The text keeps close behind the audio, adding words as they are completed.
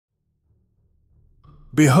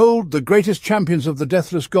Behold the greatest champions of the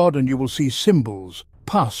deathless god, and you will see symbols,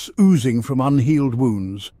 pus oozing from unhealed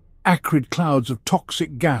wounds, acrid clouds of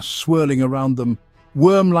toxic gas swirling around them,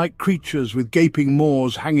 worm-like creatures with gaping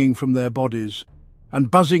maws hanging from their bodies,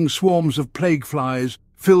 and buzzing swarms of plague flies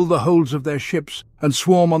fill the holds of their ships and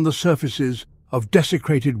swarm on the surfaces of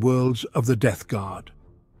desecrated worlds of the Death Guard.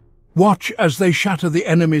 Watch as they shatter the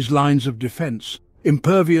enemy's lines of defense,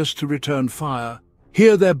 impervious to return fire.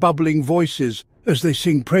 Hear their bubbling voices as they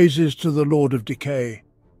sing praises to the Lord of Decay.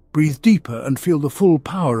 Breathe deeper and feel the full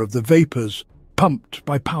power of the vapors pumped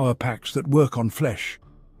by power packs that work on flesh.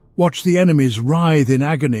 Watch the enemies writhe in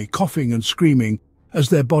agony, coughing and screaming as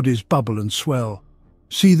their bodies bubble and swell.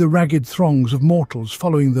 See the ragged throngs of mortals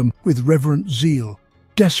following them with reverent zeal,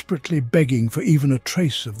 desperately begging for even a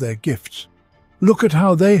trace of their gifts. Look at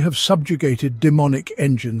how they have subjugated demonic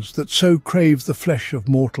engines that so crave the flesh of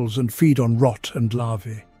mortals and feed on rot and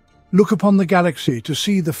larvae. Look upon the galaxy to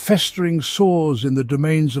see the festering sores in the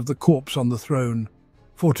domains of the corpse on the throne.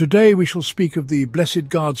 For today we shall speak of the blessed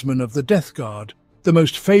guardsmen of the Death Guard, the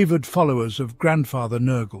most favoured followers of Grandfather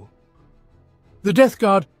Nurgle. The Death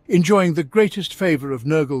Guard, enjoying the greatest favour of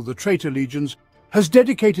Nurgle the traitor legions, has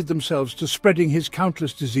dedicated themselves to spreading his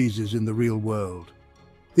countless diseases in the real world.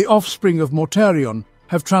 The offspring of Mortarion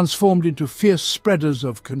have transformed into fierce spreaders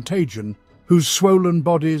of contagion, whose swollen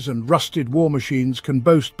bodies and rusted war machines can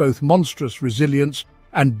boast both monstrous resilience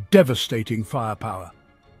and devastating firepower.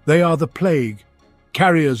 They are the plague,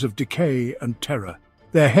 carriers of decay and terror.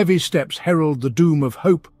 Their heavy steps herald the doom of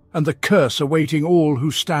hope and the curse awaiting all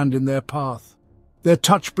who stand in their path. Their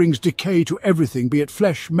touch brings decay to everything, be it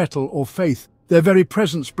flesh, metal, or faith. Their very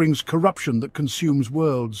presence brings corruption that consumes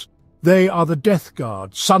worlds. They are the Death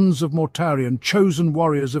Guard, sons of Mortarion, chosen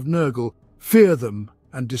warriors of Nurgle. Fear them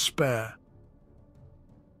and despair.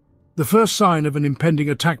 The first sign of an impending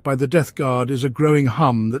attack by the Death Guard is a growing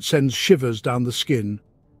hum that sends shivers down the skin.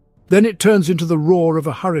 Then it turns into the roar of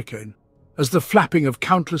a hurricane, as the flapping of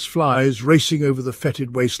countless flies racing over the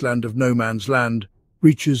fetid wasteland of no man's land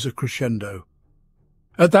reaches a crescendo.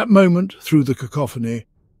 At that moment, through the cacophony,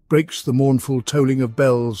 breaks the mournful tolling of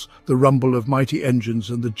bells, the rumble of mighty engines,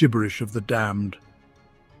 and the gibberish of the damned.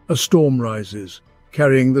 A storm rises,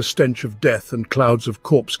 carrying the stench of death and clouds of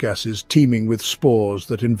corpse gases teeming with spores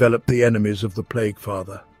that envelop the enemies of the Plague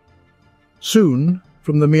Father. Soon,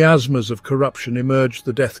 from the miasmas of corruption emerge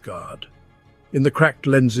the Death Guard. In the cracked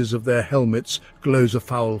lenses of their helmets glows a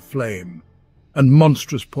foul flame, and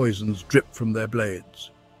monstrous poisons drip from their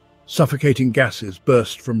blades. Suffocating gases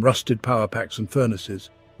burst from rusted power packs and furnaces,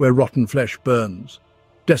 where rotten flesh burns,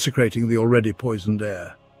 desecrating the already poisoned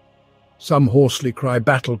air. Some hoarsely cry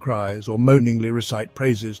battle cries or moaningly recite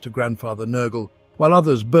praises to Grandfather Nurgle, while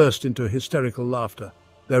others burst into hysterical laughter.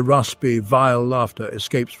 Their raspy, vile laughter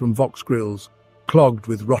escapes from vox grills, clogged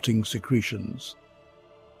with rotting secretions.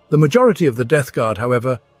 The majority of the Death Guard,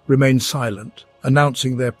 however, remain silent,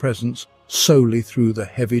 announcing their presence solely through the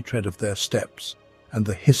heavy tread of their steps and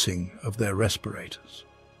the hissing of their respirators.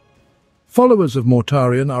 Followers of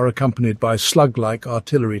Mortarion are accompanied by slug-like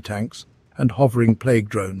artillery tanks and hovering plague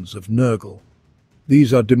drones of Nurgle.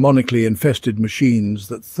 These are demonically infested machines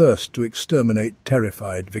that thirst to exterminate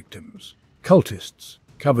terrified victims. Cultists,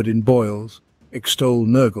 covered in boils, extol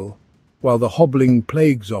Nurgle, while the hobbling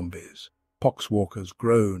plague zombies, poxwalkers,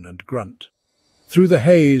 groan and grunt. Through the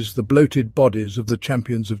haze, the bloated bodies of the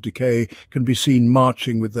champions of decay can be seen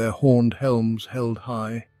marching with their horned helms held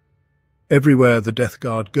high. Everywhere the Death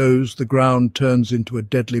Guard goes, the ground turns into a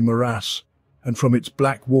deadly morass, and from its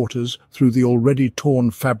black waters, through the already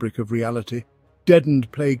torn fabric of reality,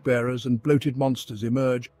 deadened plague-bearers and bloated monsters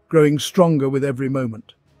emerge, growing stronger with every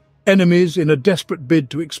moment. Enemies, in a desperate bid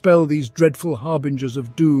to expel these dreadful harbingers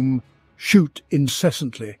of doom, shoot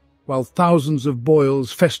incessantly, while thousands of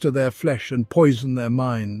boils fester their flesh and poison their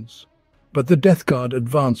minds. But the Death Guard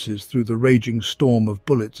advances through the raging storm of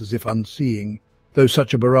bullets as if unseeing, though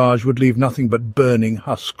such a barrage would leave nothing but burning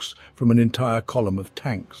husks from an entire column of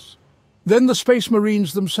tanks. Then the Space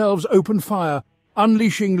Marines themselves open fire,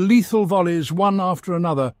 unleashing lethal volleys one after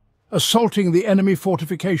another, assaulting the enemy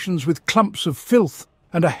fortifications with clumps of filth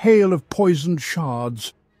and a hail of poisoned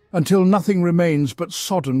shards, until nothing remains but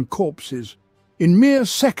sodden corpses. In mere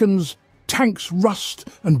seconds, tanks rust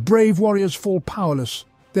and brave warriors fall powerless,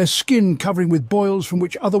 their skin covering with boils from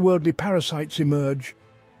which otherworldly parasites emerge.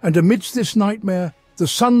 And amidst this nightmare, the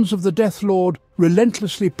sons of the Death Lord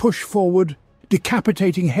relentlessly push forward,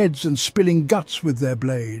 decapitating heads and spilling guts with their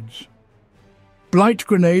blades. Blight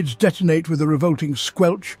grenades detonate with a revolting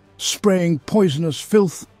squelch, spraying poisonous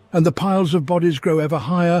filth, and the piles of bodies grow ever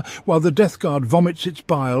higher, while the Death Guard vomits its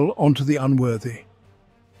bile onto the unworthy.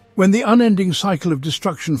 When the unending cycle of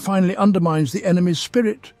destruction finally undermines the enemy's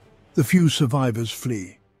spirit, the few survivors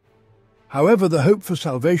flee. However, the hope for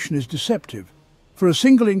salvation is deceptive, for a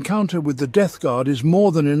single encounter with the Death Guard is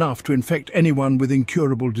more than enough to infect anyone with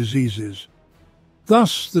incurable diseases.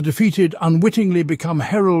 Thus, the defeated unwittingly become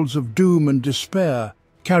heralds of doom and despair,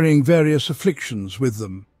 carrying various afflictions with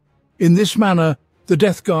them. In this manner, the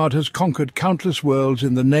Death Guard has conquered countless worlds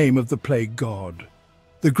in the name of the Plague God.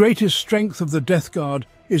 The greatest strength of the Death Guard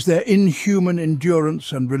is their inhuman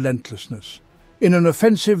endurance and relentlessness. In an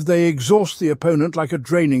offensive, they exhaust the opponent like a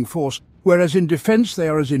draining force, whereas in defense they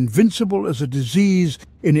are as invincible as a disease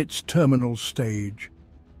in its terminal stage.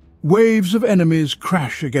 Waves of enemies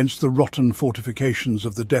crash against the rotten fortifications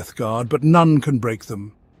of the Death Guard, but none can break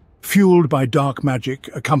them. Fueled by dark magic,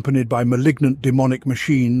 accompanied by malignant demonic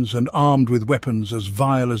machines, and armed with weapons as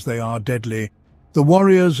vile as they are deadly, the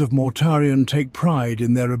warriors of Mortarion take pride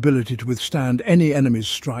in their ability to withstand any enemy's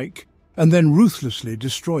strike, and then ruthlessly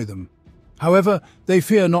destroy them. However, they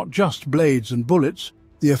fear not just blades and bullets.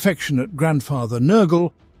 The affectionate grandfather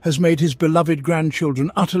Nurgle has made his beloved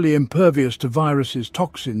grandchildren utterly impervious to viruses,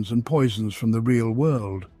 toxins, and poisons from the real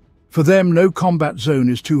world. For them, no combat zone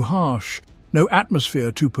is too harsh, no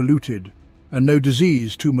atmosphere too polluted, and no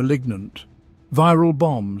disease too malignant. Viral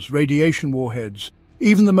bombs, radiation warheads,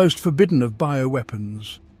 even the most forbidden of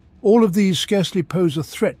bioweapons. All of these scarcely pose a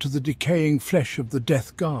threat to the decaying flesh of the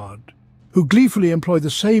Death Guard, who gleefully employ the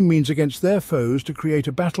same means against their foes to create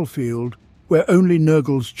a battlefield where only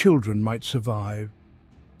Nurgle's children might survive.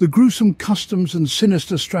 The gruesome customs and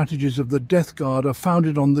sinister strategies of the Death Guard are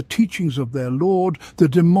founded on the teachings of their lord, the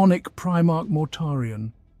demonic Primarch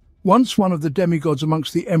Mortarion. Once one of the demigods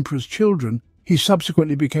amongst the Emperor's children, he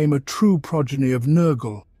subsequently became a true progeny of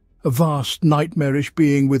Nurgle, a vast, nightmarish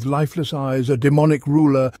being with lifeless eyes, a demonic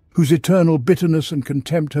ruler whose eternal bitterness and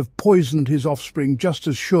contempt have poisoned his offspring just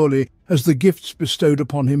as surely as the gifts bestowed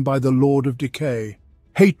upon him by the Lord of Decay.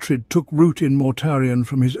 Hatred took root in Mortarion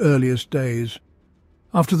from his earliest days.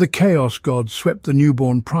 After the Chaos God swept the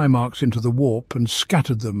newborn Primarchs into the warp and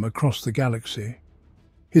scattered them across the galaxy,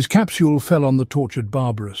 his capsule fell on the tortured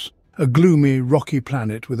Barbarous, a gloomy, rocky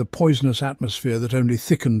planet with a poisonous atmosphere that only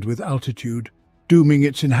thickened with altitude, dooming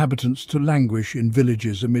its inhabitants to languish in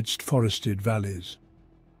villages amidst forested valleys.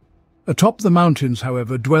 Atop the mountains,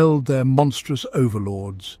 however, dwelled their monstrous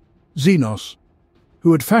overlords, Xenos,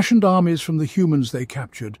 who had fashioned armies from the humans they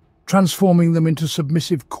captured, transforming them into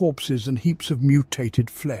submissive corpses and heaps of mutated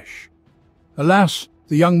flesh. Alas,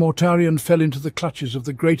 the young Mortarion fell into the clutches of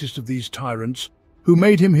the greatest of these tyrants, who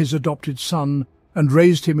made him his adopted son and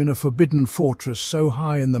raised him in a forbidden fortress so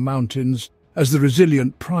high in the mountains as the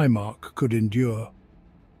resilient Primarch could endure.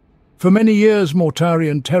 For many years,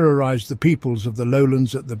 Mortarion terrorized the peoples of the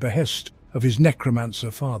lowlands at the behest of his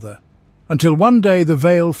necromancer father, until one day the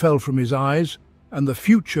veil fell from his eyes, and the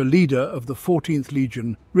future leader of the 14th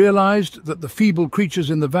Legion realized that the feeble creatures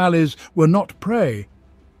in the valleys were not prey,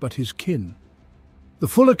 but his kin. The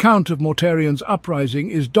full account of Mortarion's uprising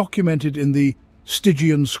is documented in the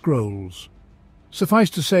Stygian Scrolls. Suffice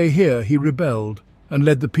to say here he rebelled and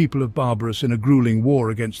led the people of Barbarous in a grueling war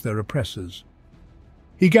against their oppressors.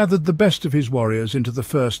 He gathered the best of his warriors into the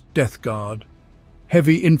first Death Guard,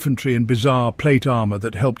 heavy infantry and bizarre plate armor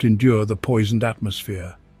that helped endure the poisoned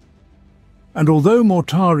atmosphere. And although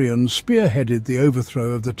Mortarion spearheaded the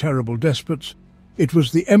overthrow of the terrible despots, it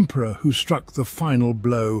was the Emperor who struck the final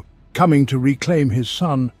blow, coming to reclaim his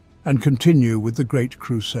son and continue with the Great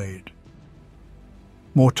Crusade.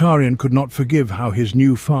 Mortarion could not forgive how his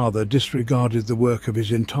new father disregarded the work of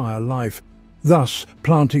his entire life, thus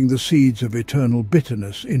planting the seeds of eternal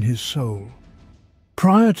bitterness in his soul.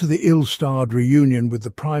 Prior to the ill-starred reunion with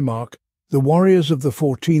the Primarch, the warriors of the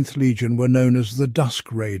 14th Legion were known as the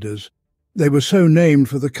Dusk Raiders. They were so named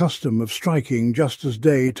for the custom of striking just as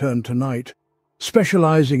day turned to night,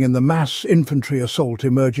 specializing in the mass infantry assault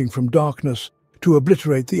emerging from darkness to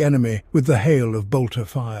obliterate the enemy with the hail of bolter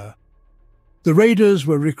fire. The raiders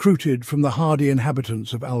were recruited from the hardy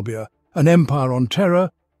inhabitants of Albia, an empire on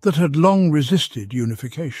terror that had long resisted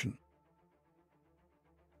unification.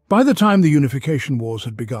 By the time the unification wars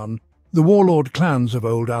had begun, the warlord clans of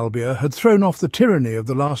old Albia had thrown off the tyranny of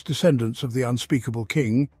the last descendants of the unspeakable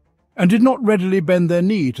king, and did not readily bend their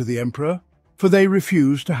knee to the Emperor, for they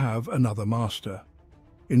refused to have another master.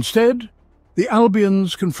 Instead, the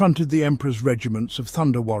Albians confronted the Emperor's regiments of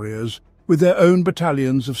Thunder Warriors with their own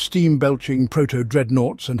battalions of steam-belching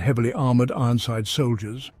proto-dreadnoughts and heavily armoured Ironside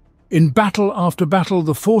soldiers. In battle after battle,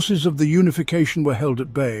 the forces of the unification were held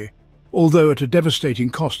at bay, although at a devastating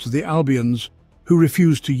cost to the Albians, who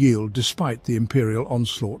refused to yield despite the imperial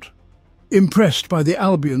onslaught. Impressed by the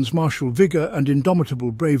Albion's martial vigour and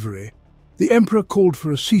indomitable bravery, the Emperor called for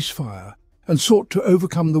a ceasefire and sought to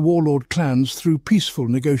overcome the warlord clans through peaceful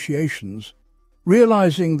negotiations,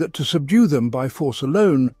 realizing that to subdue them by force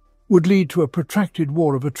alone would lead to a protracted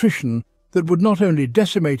war of attrition that would not only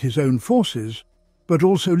decimate his own forces, but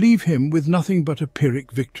also leave him with nothing but a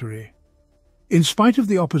Pyrrhic victory. In spite of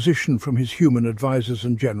the opposition from his human advisors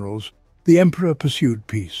and generals, the Emperor pursued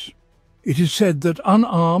peace. It is said that,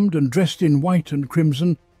 unarmed and dressed in white and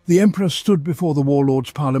crimson, the Emperor stood before the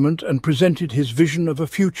warlords' parliament and presented his vision of a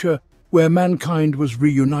future where mankind was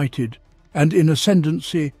reunited, and in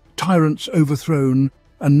ascendancy, tyrants overthrown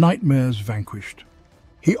and nightmares vanquished.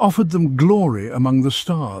 He offered them glory among the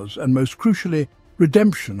stars and, most crucially,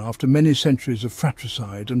 redemption after many centuries of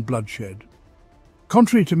fratricide and bloodshed.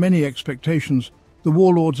 Contrary to many expectations, the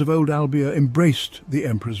warlords of Old Albia embraced the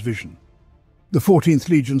Emperor's vision. The 14th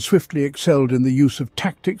Legion swiftly excelled in the use of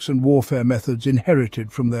tactics and warfare methods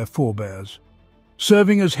inherited from their forebears.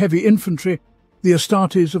 Serving as heavy infantry, the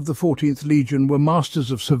Astartes of the 14th Legion were masters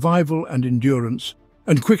of survival and endurance,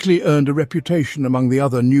 and quickly earned a reputation among the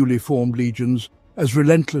other newly formed legions as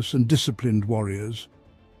relentless and disciplined warriors.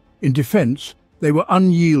 In defence, they were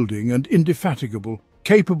unyielding and indefatigable,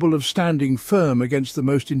 capable of standing firm against the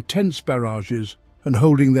most intense barrages and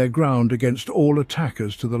holding their ground against all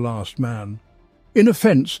attackers to the last man. In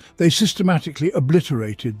offence, they systematically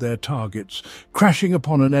obliterated their targets, crashing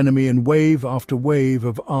upon an enemy in wave after wave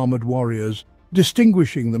of armoured warriors,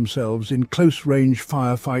 distinguishing themselves in close-range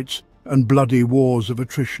firefights and bloody wars of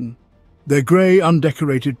attrition. Their grey,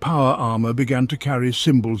 undecorated power armour began to carry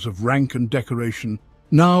symbols of rank and decoration,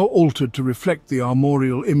 now altered to reflect the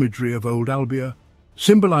armorial imagery of Old Albia,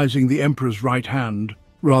 symbolising the Emperor's right hand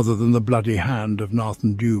rather than the bloody hand of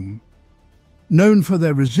Nathan Doom. Known for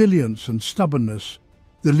their resilience and stubbornness,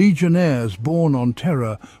 the legionnaires born on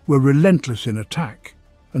Terra were relentless in attack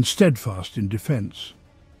and steadfast in defence.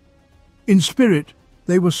 In spirit,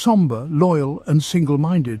 they were sombre, loyal and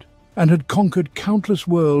single-minded, and had conquered countless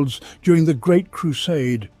worlds during the Great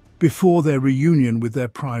Crusade before their reunion with their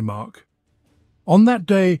Primarch. On that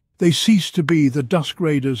day, they ceased to be the Dusk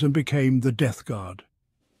Raiders and became the Death Guard.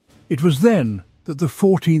 It was then that the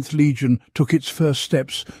 14th Legion took its first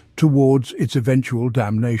steps towards its eventual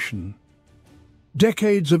damnation.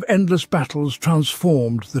 Decades of endless battles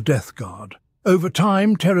transformed the Death Guard. Over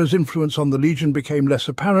time, Terra's influence on the Legion became less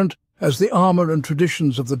apparent as the armour and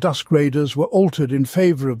traditions of the Dusk Raiders were altered in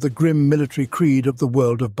favour of the grim military creed of the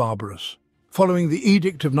world of Barbarus. Following the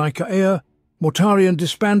Edict of Nicaea, Mortarion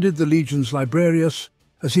disbanded the Legion's Librarius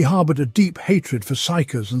as he harboured a deep hatred for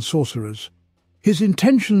psychers and sorcerers. His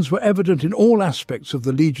intentions were evident in all aspects of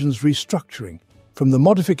the Legion's restructuring, from the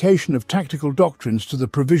modification of tactical doctrines to the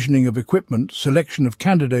provisioning of equipment, selection of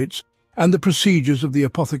candidates, and the procedures of the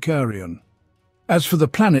Apothecarion. As for the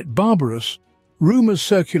planet Barbarus, rumours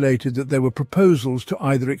circulated that there were proposals to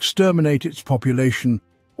either exterminate its population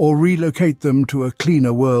or relocate them to a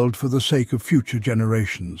cleaner world for the sake of future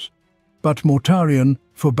generations. But Mortarion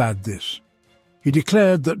forbade this. He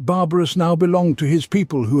declared that Barbarus now belonged to his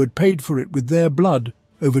people who had paid for it with their blood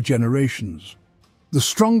over generations. The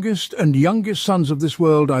strongest and youngest sons of this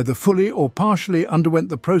world either fully or partially underwent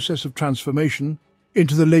the process of transformation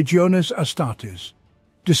into the Legiones Astartes,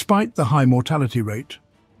 despite the high mortality rate.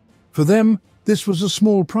 For them, this was a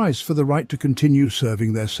small price for the right to continue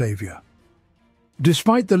serving their saviour.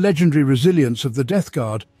 Despite the legendary resilience of the Death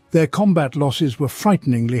Guard, their combat losses were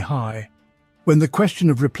frighteningly high. When the question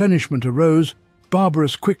of replenishment arose,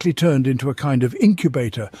 Barbarus quickly turned into a kind of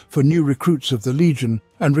incubator for new recruits of the Legion,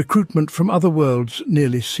 and recruitment from other worlds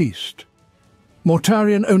nearly ceased.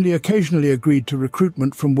 Mortarion only occasionally agreed to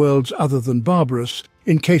recruitment from worlds other than Barbarus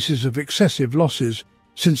in cases of excessive losses,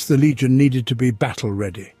 since the Legion needed to be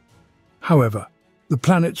battle-ready. However, the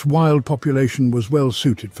planet's wild population was well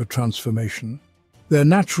suited for transformation. Their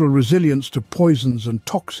natural resilience to poisons and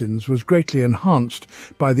toxins was greatly enhanced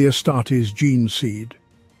by the Astartes gene seed.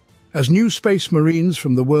 As new space marines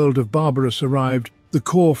from the world of Barbarus arrived, the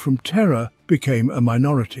core from Terra became a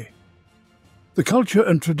minority. The culture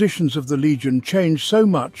and traditions of the Legion changed so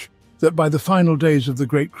much that by the final days of the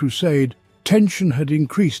Great Crusade, tension had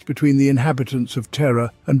increased between the inhabitants of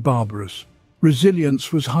Terra and Barbarus.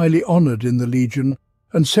 Resilience was highly honoured in the Legion,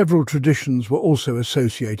 and several traditions were also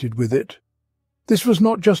associated with it. This was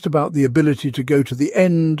not just about the ability to go to the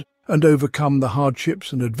end and overcome the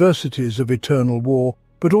hardships and adversities of eternal war,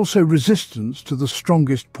 but also resistance to the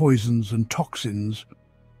strongest poisons and toxins.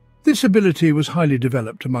 This ability was highly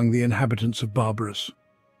developed among the inhabitants of Barbarus,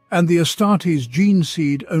 and the Astartes gene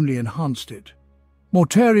seed only enhanced it.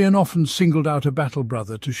 Mortarion often singled out a battle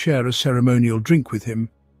brother to share a ceremonial drink with him.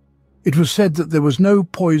 It was said that there was no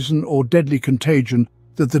poison or deadly contagion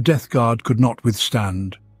that the Death Guard could not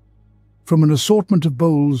withstand. From an assortment of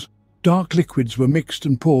bowls, dark liquids were mixed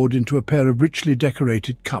and poured into a pair of richly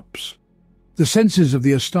decorated cups. The senses of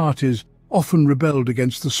the Astartes often rebelled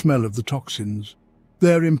against the smell of the toxins.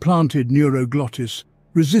 Their implanted neuroglottis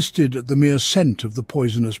resisted at the mere scent of the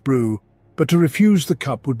poisonous brew, but to refuse the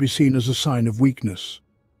cup would be seen as a sign of weakness.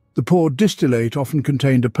 The poured distillate often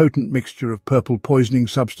contained a potent mixture of purple poisoning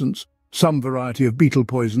substance, some variety of beetle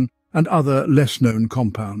poison, and other less-known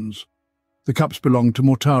compounds. The cups belonged to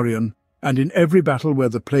Mortarion, and in every battle where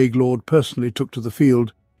the Plague Lord personally took to the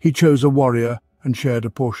field, he chose a warrior and shared a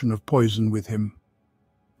portion of poison with him.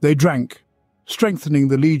 They drank, strengthening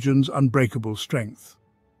the legion's unbreakable strength.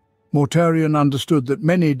 Mortarion understood that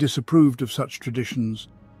many disapproved of such traditions,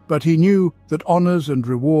 but he knew that honours and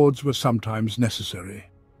rewards were sometimes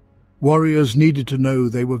necessary. Warriors needed to know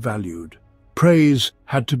they were valued. Praise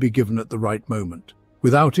had to be given at the right moment.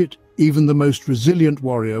 Without it, even the most resilient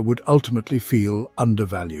warrior would ultimately feel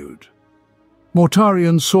undervalued.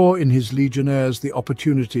 Mortarion saw in his legionnaires the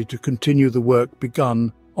opportunity to continue the work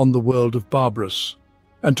begun on the world of Barbarous,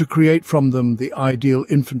 and to create from them the ideal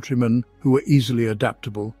infantrymen who were easily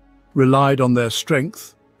adaptable, relied on their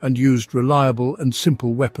strength, and used reliable and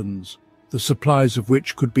simple weapons, the supplies of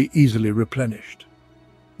which could be easily replenished.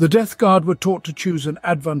 The Death Guard were taught to choose an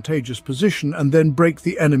advantageous position and then break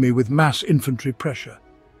the enemy with mass infantry pressure.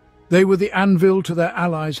 They were the anvil to their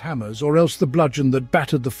allies' hammers, or else the bludgeon that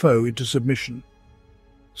battered the foe into submission.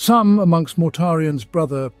 Some amongst Mortarion's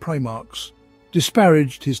brother Primarchs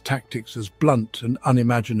disparaged his tactics as blunt and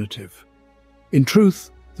unimaginative. In truth,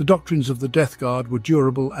 the doctrines of the Death Guard were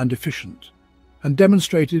durable and efficient, and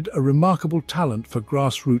demonstrated a remarkable talent for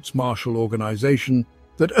grassroots martial organization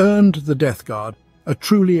that earned the Death Guard a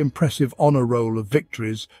truly impressive honor roll of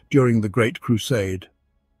victories during the Great Crusade.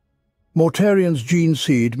 Mortarion's gene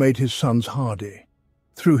seed made his sons hardy.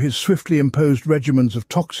 Through his swiftly imposed regimens of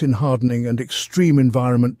toxin hardening and extreme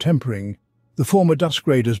environment tempering, the former Dusk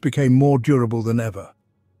Raiders became more durable than ever.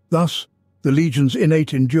 Thus, the Legion's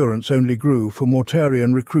innate endurance only grew, for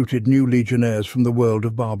Mortarion recruited new legionnaires from the world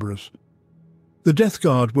of Barbarous. The Death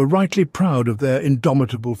Guard were rightly proud of their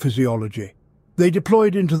indomitable physiology. They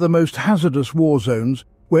deployed into the most hazardous war zones,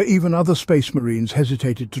 where even other Space Marines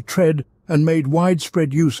hesitated to tread, and made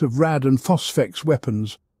widespread use of rad and phosphex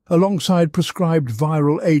weapons, alongside prescribed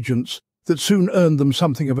viral agents that soon earned them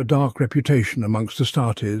something of a dark reputation amongst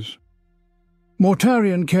Astartes.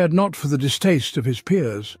 Mortarion cared not for the distaste of his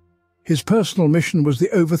peers. His personal mission was the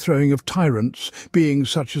overthrowing of tyrants, beings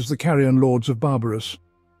such as the Carrion Lords of Barbarous,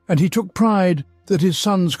 and he took pride that his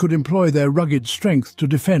sons could employ their rugged strength to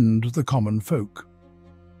defend the common folk.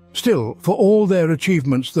 Still, for all their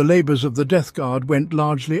achievements, the labours of the Death Guard went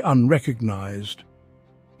largely unrecognised.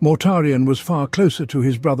 Mortarion was far closer to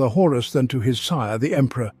his brother Horus than to his sire, the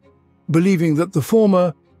Emperor, believing that the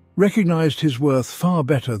former recognised his worth far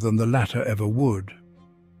better than the latter ever would.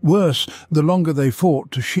 Worse, the longer they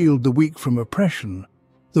fought to shield the weak from oppression,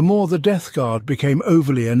 the more the Death Guard became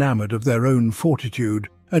overly enamoured of their own fortitude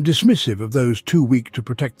and dismissive of those too weak to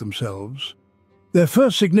protect themselves. Their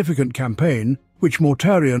first significant campaign, which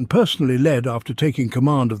Mortarion personally led after taking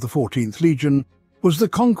command of the 14th Legion, was the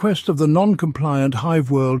conquest of the non-compliant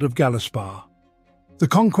hive world of Galaspar. The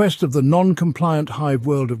conquest of the non-compliant hive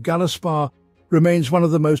world of Galaspar remains one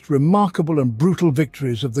of the most remarkable and brutal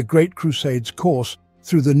victories of the Great Crusade's course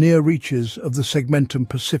through the near reaches of the Segmentum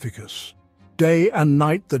Pacificus. Day and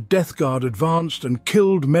night the Death Guard advanced and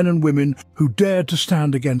killed men and women who dared to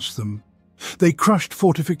stand against them. They crushed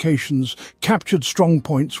fortifications, captured strong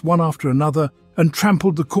points one after another, and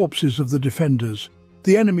trampled the corpses of the defenders.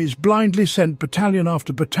 The enemies blindly sent battalion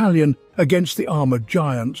after battalion against the armoured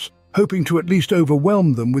giants, hoping to at least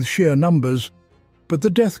overwhelm them with sheer numbers. But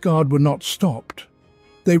the Death Guard were not stopped.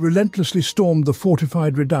 They relentlessly stormed the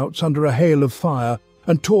fortified redoubts under a hail of fire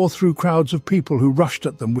and tore through crowds of people who rushed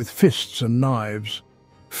at them with fists and knives.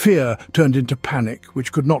 Fear turned into panic,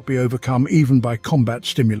 which could not be overcome even by combat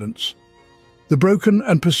stimulants. The broken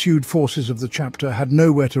and pursued forces of the chapter had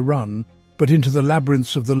nowhere to run but into the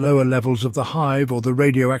labyrinths of the lower levels of the hive or the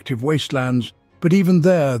radioactive wastelands, but even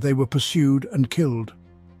there they were pursued and killed.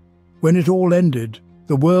 When it all ended,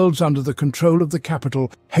 the worlds under the control of the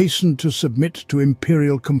capital hastened to submit to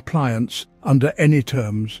imperial compliance under any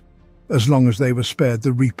terms, as long as they were spared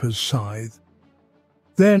the Reaper's scythe.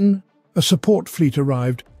 Then a support fleet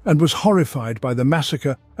arrived and was horrified by the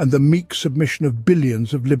massacre and the meek submission of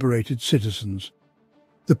billions of liberated citizens.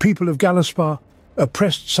 The people of Galaspar,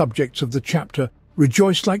 oppressed subjects of the chapter,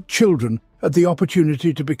 rejoiced like children at the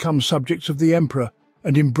opportunity to become subjects of the Emperor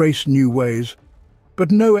and embrace new ways. but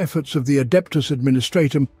no efforts of the Adeptus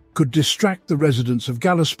Administratum could distract the residents of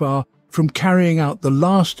Galaspar from carrying out the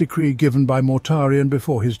last decree given by Mortarion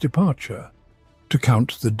before his departure, to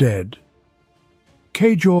count the dead.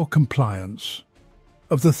 Kajor compliance.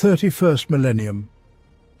 Of the 31st millennium.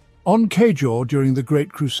 On Kajor during the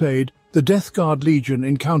Great Crusade, the Death Guard Legion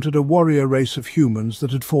encountered a warrior race of humans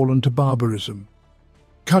that had fallen to barbarism.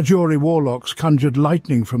 Kajori warlocks conjured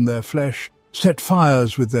lightning from their flesh, set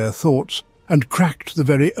fires with their thoughts, and cracked the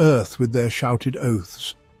very earth with their shouted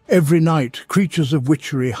oaths. Every night, creatures of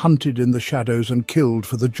witchery hunted in the shadows and killed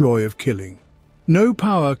for the joy of killing. No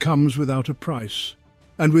power comes without a price,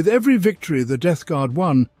 and with every victory the Death Guard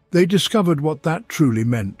won, they discovered what that truly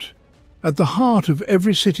meant. At the heart of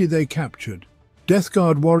every city they captured, Death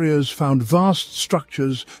Guard warriors found vast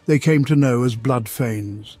structures they came to know as blood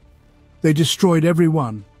fanes. They destroyed every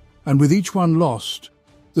one, and with each one lost,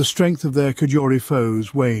 the strength of their Kajori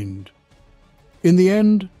foes waned. In the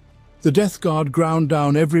end, the Death Guard ground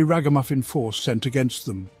down every ragamuffin force sent against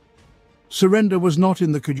them. Surrender was not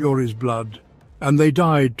in the Kajori's blood, and they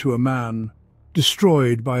died to a man,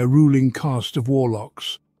 destroyed by a ruling caste of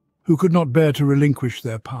warlocks, who could not bear to relinquish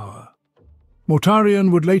their power.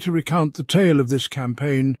 Mortarion would later recount the tale of this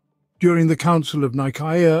campaign during the Council of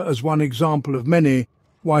Nicaea as one example of many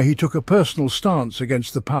why he took a personal stance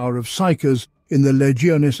against the power of Psychers in the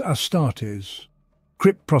Legionis Astartes.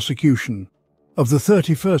 Crypt prosecution. Of the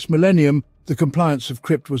 31st millennium, the compliance of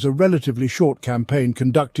Crypt was a relatively short campaign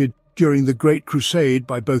conducted during the Great Crusade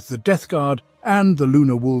by both the Death Guard and the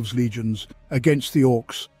Lunar Wolves legions against the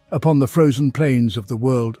Orcs upon the frozen plains of the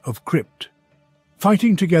world of Crypt.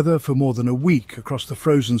 Fighting together for more than a week across the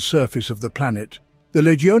frozen surface of the planet, the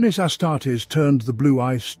Legionis Astartes turned the blue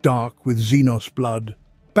ice dark with Xenos blood.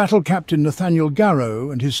 Battle Captain Nathaniel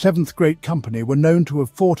Garrow and his 7th Great Company were known to have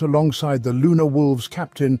fought alongside the Lunar Wolves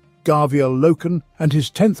captain Garviel Loken and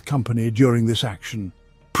his 10th Company during this action.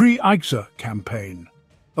 Pre-Eixa campaign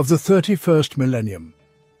of the 31st millennium.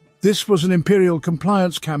 This was an Imperial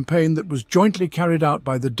compliance campaign that was jointly carried out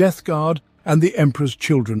by the Death Guard and the Emperor's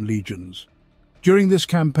Children legions. During this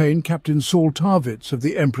campaign, Captain Saul Tarvitz of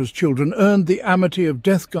the Emperor's Children earned the amity of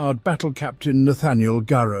Death Guard Battle Captain Nathaniel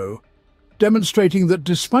Garrow, demonstrating that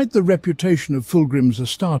despite the reputation of Fulgrim's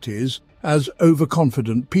Astartes as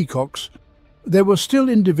overconfident peacocks, there were still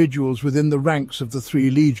individuals within the ranks of the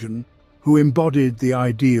Three Legion who embodied the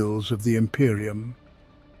ideals of the Imperium.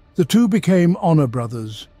 The two became honour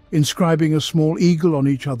brothers, inscribing a small eagle on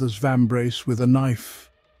each other's vambrace with a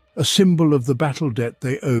knife, a symbol of the battle debt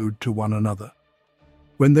they owed to one another.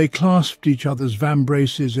 When they clasped each other's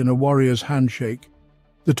vambraces in a warrior's handshake,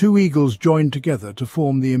 the two eagles joined together to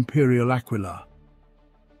form the Imperial Aquila.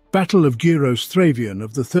 Battle of Gyros Thravian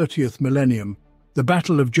of the 30th millennium. The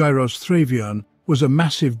Battle of Gyros Thravian was a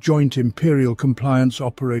massive joint Imperial compliance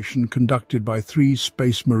operation conducted by 3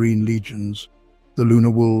 Space Marine legions, the Lunar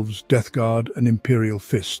Wolves, Death Guard and Imperial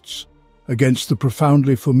Fists, against the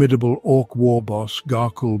profoundly formidable Orc war boss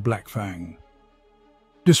Garkul Blackfang.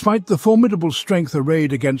 Despite the formidable strength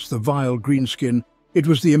arrayed against the vile Greenskin, it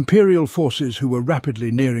was the Imperial forces who were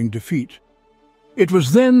rapidly nearing defeat. It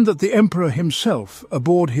was then that the Emperor himself,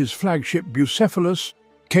 aboard his flagship Bucephalus,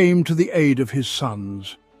 came to the aid of his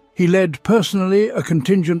sons. He led personally a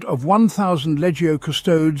contingent of 1,000 Legio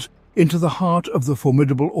Custodes into the heart of the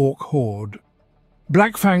formidable Orc horde.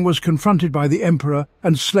 Blackfang was confronted by the Emperor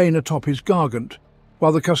and slain atop his Gargant,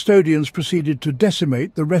 while the Custodians proceeded to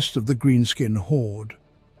decimate the rest of the Greenskin horde.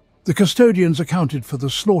 The Custodians accounted for the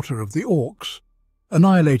slaughter of the Orcs,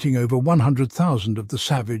 annihilating over 100,000 of the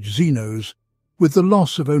savage Xenos, with the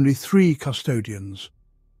loss of only 3 Custodians.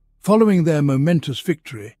 Following their momentous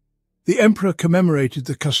victory, the Emperor commemorated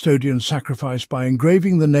the Custodian sacrifice by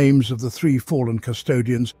engraving the names of the 3 fallen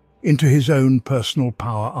Custodians into his own personal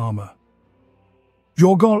power armor.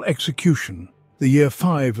 Jorgol Execution, the year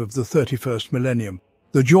 5 of the 31st millennium.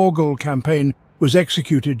 The Jorgol campaign was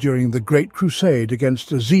executed during the Great Crusade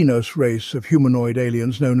against a Xenos race of humanoid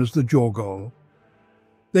aliens known as the Jorgol.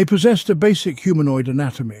 They possessed a basic humanoid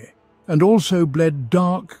anatomy and also bled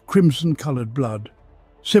dark, crimson-coloured blood,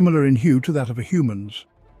 similar in hue to that of a human's.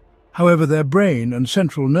 However, their brain and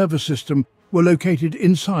central nervous system were located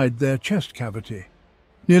inside their chest cavity.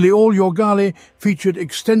 Nearly all Jorgali featured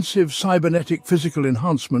extensive cybernetic physical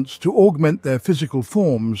enhancements to augment their physical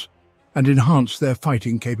forms and enhance their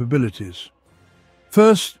fighting capabilities.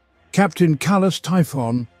 First, Captain Callus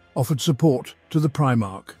Typhon offered support to the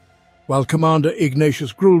Primarch, while Commander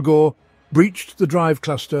Ignatius Grulgor breached the drive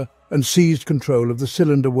cluster and seized control of the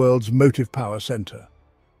Cylinder World's motive power center.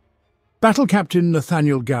 Battle Captain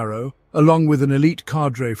Nathaniel Garrow, along with an elite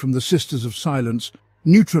cadre from the Sisters of Silence,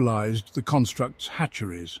 neutralized the construct's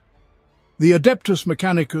hatcheries. The Adeptus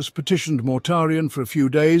Mechanicus petitioned Mortarion for a few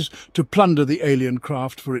days to plunder the alien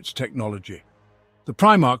craft for its technology. The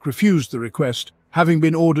Primarch refused the request, having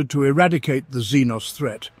been ordered to eradicate the Xenos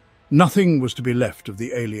threat. Nothing was to be left of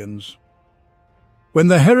the aliens. When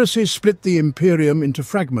the heresy split the Imperium into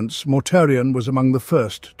fragments, Mortarion was among the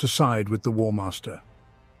first to side with the War Master.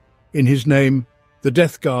 In his name, the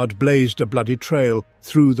Death Guard blazed a bloody trail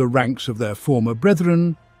through the ranks of their former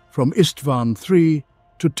brethren, from Istvan III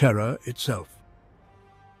to Terra itself.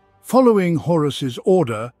 Following Horus's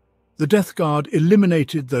order, the Death Guard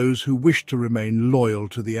eliminated those who wished to remain loyal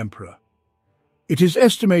to the Emperor. It is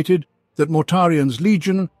estimated that Mortarion's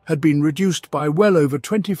legion had been reduced by well over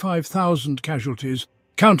 25,000 casualties,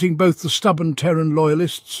 counting both the stubborn Terran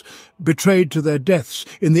loyalists betrayed to their deaths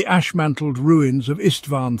in the ash-mantled ruins of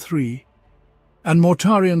Istvan III, and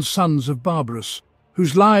Mortarion's sons of Barbarous,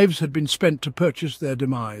 whose lives had been spent to purchase their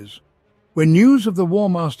demise. When news of the War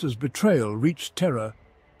Master's betrayal reached Terra,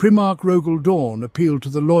 Primarch Rogel Dawn appealed to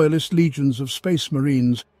the loyalist legions of Space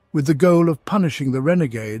Marines with the goal of punishing the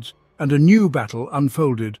renegades, and a new battle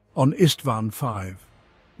unfolded on Istvan V.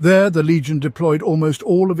 There, the Legion deployed almost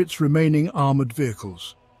all of its remaining armoured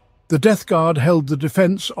vehicles. The Death Guard held the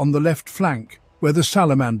defence on the left flank, where the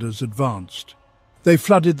Salamanders advanced. They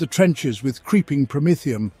flooded the trenches with creeping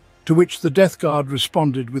promethium, to which the Death Guard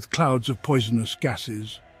responded with clouds of poisonous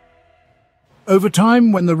gases. Over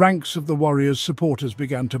time, when the ranks of the warriors' supporters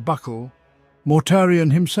began to buckle,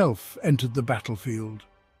 Mortarion himself entered the battlefield.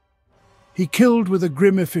 He killed with a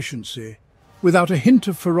grim efficiency, without a hint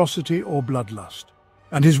of ferocity or bloodlust,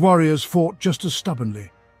 and his warriors fought just as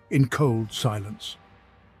stubbornly, in cold silence.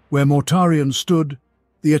 Where Mortarion stood,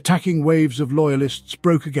 the attacking waves of loyalists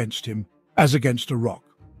broke against him, as against a rock.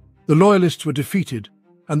 The loyalists were defeated,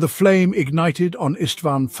 and the flame ignited on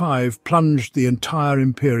Istvan V plunged the entire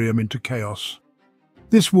Imperium into chaos.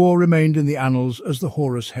 This war remained in the annals as the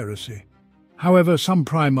Horus Heresy. However, some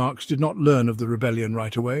Primarchs did not learn of the rebellion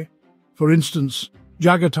right away. For instance,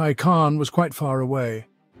 Jagatai Khan was quite far away,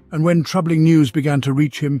 and when troubling news began to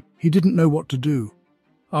reach him, he didn't know what to do.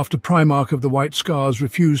 After Primarch of the White Scars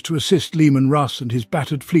refused to assist Leman Russ and his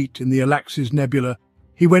battered fleet in the Alaxis Nebula,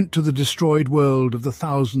 he went to the destroyed world of the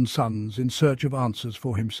Thousand Suns in search of answers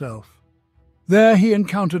for himself. There he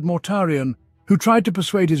encountered Mortarion, who tried to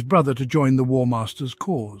persuade his brother to join the War Master's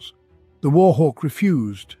cause. The Warhawk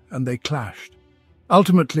refused, and they clashed.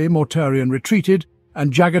 Ultimately, Mortarion retreated,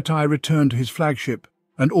 and Jagatai returned to his flagship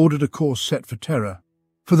and ordered a course set for Terra.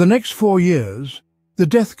 For the next 4 years, the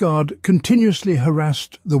Death Guard continuously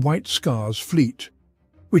harassed the White Scars fleet,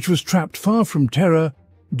 which was trapped far from Terra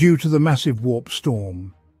due to the massive warp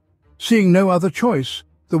storm. Seeing no other choice,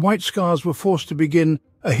 the White Scars were forced to begin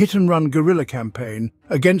a hit-and-run guerrilla campaign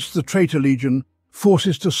against the Traitor Legion,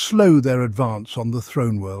 forces to slow their advance on the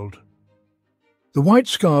Throne World. The White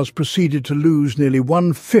Scars proceeded to lose nearly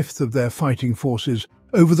 1/5 of their fighting forces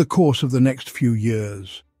over the course of the next few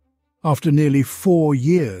years. After nearly 4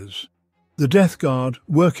 years, the Death Guard,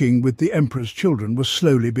 working with the Emperor's children, was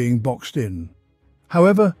slowly being boxed in.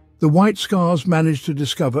 However, the White Scars managed to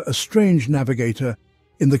discover a strange navigator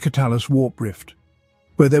in the Catalyst Warp Rift,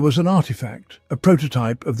 where there was an artifact, a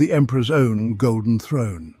prototype of the Emperor's own Golden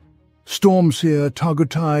Throne. Stormseer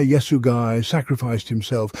Tagutai Yesugai sacrificed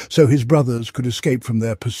himself so his brothers could escape from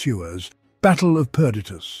their pursuers. Battle of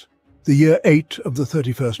Perditus, the year 8 of the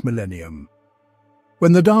 31st millennium.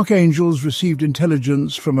 When the Dark Angels received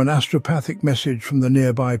intelligence from an astropathic message from the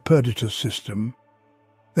nearby Perditus system,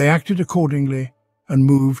 they acted accordingly and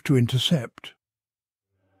moved to intercept.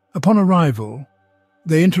 Upon arrival,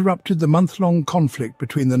 they interrupted the month-long conflict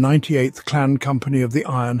between the 98th Clan Company of the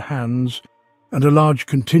Iron Hands and a large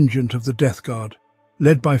contingent of the Death Guard,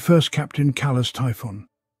 led by First Captain Callus Typhon.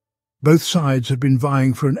 Both sides had been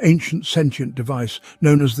vying for an ancient sentient device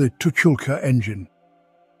known as the Tuchulka engine.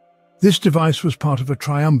 This device was part of a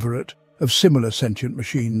triumvirate of similar sentient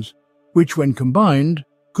machines, which, when combined,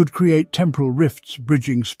 could create temporal rifts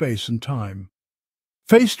bridging space and time.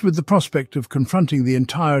 Faced with the prospect of confronting the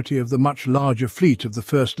entirety of the much larger fleet of the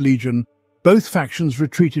First Legion, both factions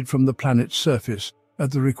retreated from the planet's surface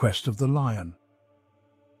at the request of the Lion.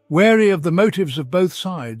 Wary of the motives of both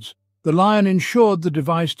sides, the Lion ensured the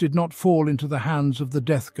device did not fall into the hands of the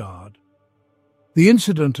Death Guard. The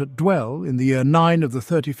incident at Dwell, in the year 9 of the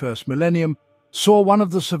 31st millennium, saw one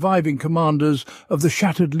of the surviving commanders of the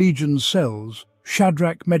Shattered Legion's cells,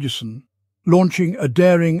 Shadrach Medicine, launching a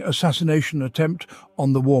daring assassination attempt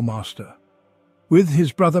on the War Master. With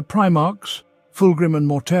his brother Primarchs, Fulgrim and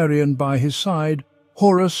Mortarion by his side,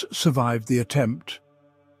 Horus survived the attempt.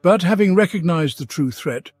 But having recognized the true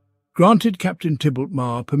threat, granted Captain Tybalt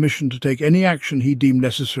Mar permission to take any action he deemed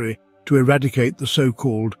necessary to eradicate the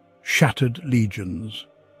so-called Shattered Legions.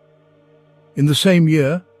 In the same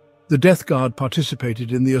year, the Death Guard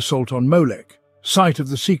participated in the assault on Molech, site of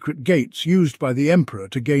the secret gates used by the Emperor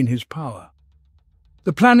to gain his power.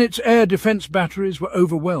 The planet's air defense batteries were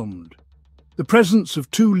overwhelmed. The presence of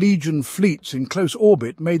 2 Legion fleets in close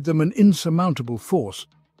orbit made them an insurmountable force,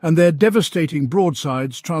 and their devastating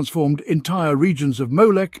broadsides transformed entire regions of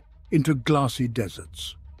Molech into glassy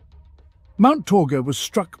deserts. Mount Torga was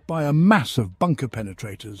struck by a mass of bunker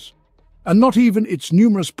penetrators, and not even its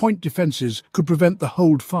numerous point defences could prevent the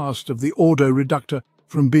holdfast of the Ordo Reductor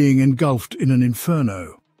from being engulfed in an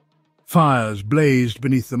inferno. Fires blazed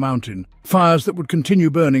beneath the mountain, fires that would continue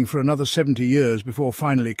burning for another 70 years before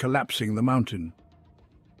finally collapsing the mountain.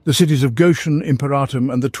 The cities of Goshen, Imperatum,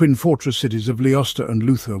 and the twin fortress cities of Leosta and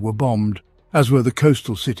Luther were bombed, as were the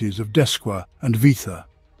coastal cities of Desqua and Vitha.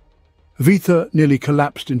 Vitha nearly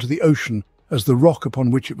collapsed into the ocean as the rock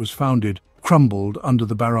upon which it was founded crumbled under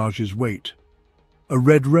the barrage's weight. A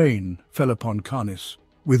red rain fell upon Canis,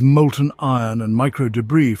 with molten iron and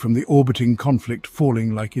micro-debris from the orbiting conflict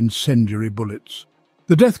falling like incendiary bullets.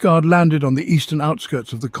 The Death Guard landed on the eastern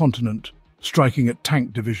outskirts of the continent, striking at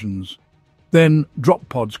tank divisions. Then drop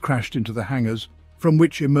pods crashed into the hangars, from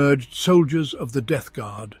which emerged soldiers of the Death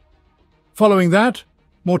Guard. Following that,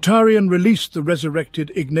 Mortarion released the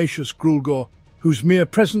resurrected Ignatius Grulgor, whose mere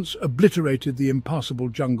presence obliterated the impassable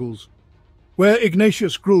jungles. Where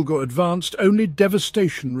Ignatius Grulgor advanced, only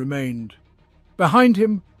devastation remained. Behind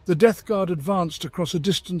him, the Death Guard advanced across a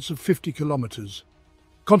distance of 50 kilometers.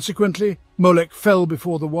 Consequently, Molech fell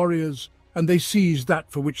before the warriors, and they seized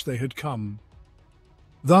that for which they had come.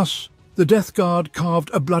 Thus, the Death Guard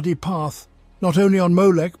carved a bloody path, not only on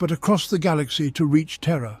Molech but across the galaxy to reach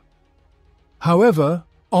Terra. However,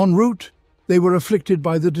 en route, they were afflicted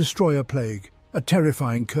by the Destroyer Plague, a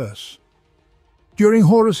terrifying curse. During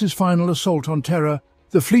Horus's final assault on Terra,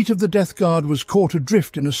 the fleet of the Death Guard was caught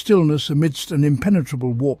adrift in a stillness amidst an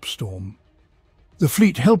impenetrable warp storm. The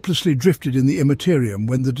fleet helplessly drifted in the Immaterium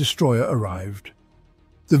when the destroyer arrived.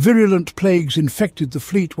 The virulent plagues infected the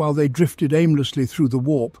fleet while they drifted aimlessly through the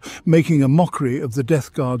warp, making a mockery of the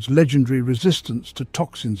Death Guard's legendary resistance to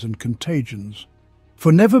toxins and contagions.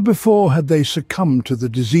 For never before had they succumbed to the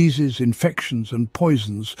diseases, infections, and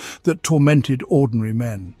poisons that tormented ordinary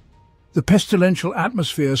men. The pestilential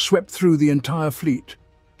atmosphere swept through the entire fleet,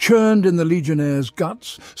 churned in the Legionnaires'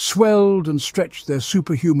 guts, swelled and stretched their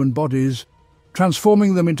superhuman bodies,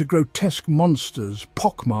 transforming them into grotesque monsters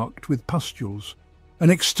pockmarked with pustules. An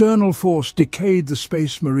external force decayed the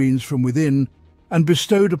Space Marines from within and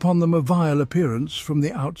bestowed upon them a vile appearance from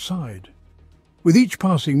the outside. With each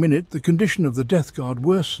passing minute, the condition of the Death Guard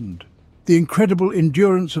worsened. The incredible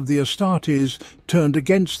endurance of the Astartes turned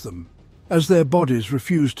against them, as their bodies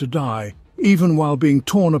refused to die, even while being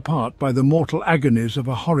torn apart by the mortal agonies of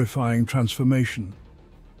a horrifying transformation.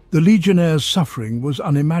 The Legionnaires' suffering was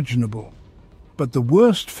unimaginable, but the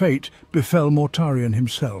worst fate befell Mortarion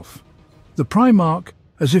himself. The Primarch,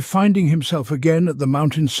 as if finding himself again at the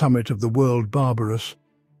mountain summit of the world barbarous,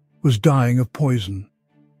 was dying of poison,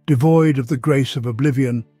 devoid of the grace of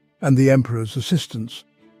oblivion and the Emperor's assistance,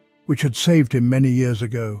 which had saved him many years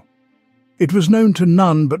ago. It was known to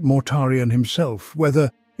none but Mortarion himself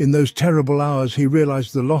whether, in those terrible hours, he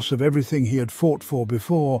realized the loss of everything he had fought for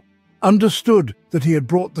before, understood that he had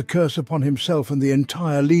brought the curse upon himself and the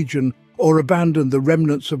entire Legion, or abandoned the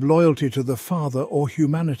remnants of loyalty to the Father or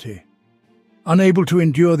humanity. Unable to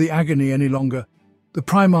endure the agony any longer, the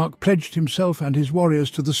Primarch pledged himself and his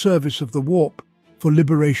warriors to the service of the Warp for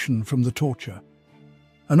liberation from the torture.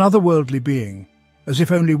 An otherworldly being, as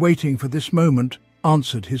if only waiting for this moment,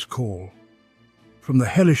 answered his call. From the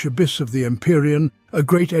hellish abyss of the Empyrean, a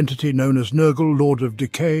great entity known as Nurgle, Lord of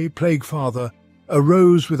Decay, Plague Father,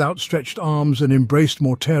 arose with outstretched arms and embraced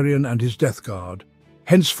Mortarion and his Death Guard.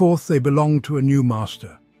 Henceforth they belonged to a new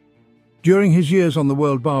master. During his years on the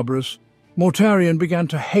world barbarous, Mortarion began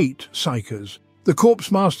to hate Psychers. The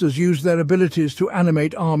Corpse Masters used their abilities to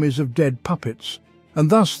animate armies of dead puppets, and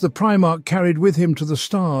thus the Primarch carried with him to the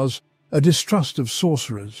stars a distrust of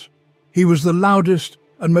sorcerers. He was the loudest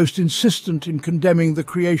and most insistent in condemning the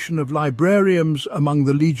creation of librariums among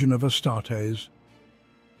the Legion of Astartes.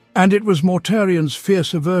 And it was Mortarion's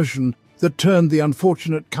fierce aversion that turned the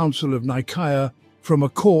unfortunate Council of Nicaea from a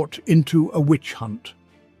court into a witch hunt.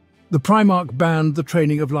 The Primarch banned the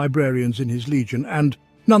training of librarians in his legion and,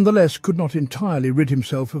 nonetheless, could not entirely rid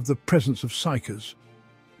himself of the presence of psychers.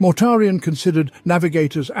 Mortarion considered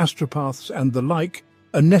navigators, astropaths, and the like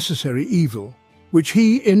a necessary evil, which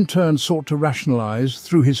he in turn sought to rationalize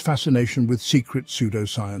through his fascination with secret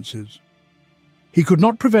pseudosciences. He could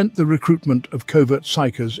not prevent the recruitment of covert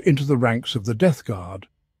psykers into the ranks of the Death Guard,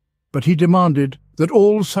 but he demanded that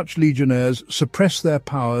all such legionnaires suppress their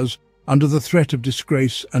powers under the threat of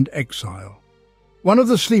disgrace and exile. One of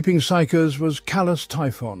the sleeping psykers was Callus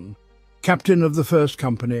Typhon, captain of the First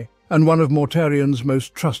Company and one of Mortarian's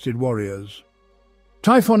most trusted warriors.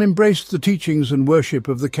 Typhon embraced the teachings and worship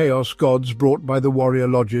of the chaos gods brought by the warrior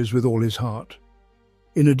lodges with all his heart.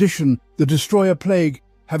 In addition, the destroyer plague,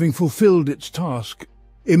 having fulfilled its task,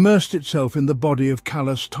 immersed itself in the body of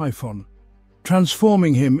Callus Typhon,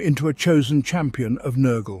 transforming him into a chosen champion of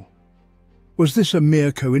Nurgle. Was this a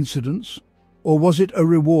mere coincidence, or was it a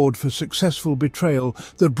reward for successful betrayal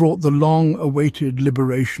that brought the long-awaited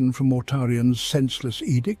liberation from Mortarian's senseless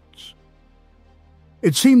edicts?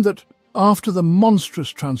 It seemed that, after the monstrous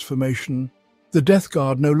transformation, the Death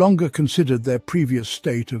Guard no longer considered their previous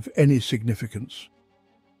state of any significance,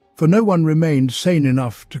 for no one remained sane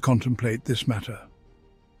enough to contemplate this matter.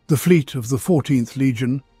 The fleet of the 14th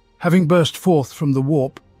Legion, having burst forth from the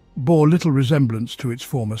warp, bore little resemblance to its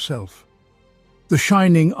former self. The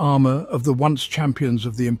shining armour of the once champions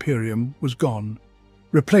of the Imperium was gone,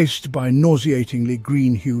 replaced by nauseatingly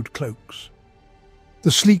green-hued cloaks.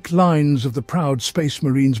 The sleek lines of the proud Space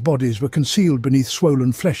Marines' bodies were concealed beneath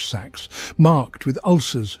swollen flesh sacks, marked with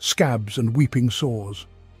ulcers, scabs and weeping sores.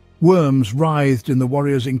 Worms writhed in the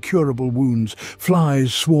warriors' incurable wounds,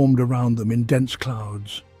 flies swarmed around them in dense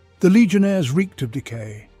clouds. The legionnaires reeked of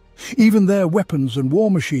decay. Even their weapons and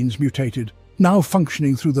war machines mutated, now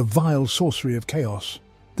functioning through the vile sorcery of chaos.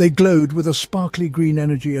 They glowed with a sparkly green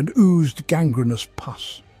energy and oozed gangrenous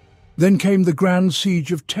pus. Then came the grand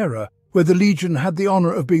siege of Terra, where the Legion had the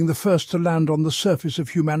honour of being the first to land on the surface of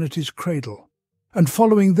humanity's cradle. And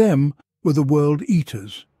following them were the World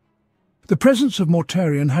Eaters. The presence of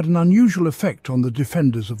Mortarion had an unusual effect on the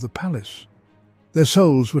defenders of the palace. Their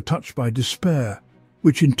souls were touched by despair,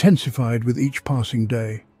 which intensified with each passing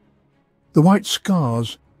day. The White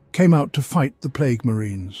Scars came out to fight the Plague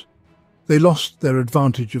Marines. They lost their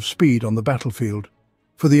advantage of speed on the battlefield,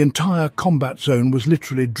 for the entire combat zone was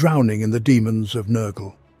literally drowning in the demons of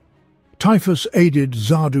Nurgle. Typhus aided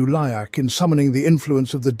Zardu Lyak in summoning the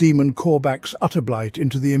influence of the demon Korbak's Utterblight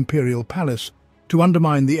into the Imperial Palace to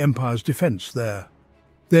undermine the Empire's defence there.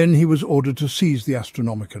 Then he was ordered to seize the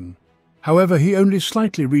Astronomicon. However, he only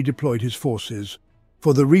slightly redeployed his forces,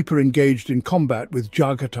 for the Reaper engaged in combat with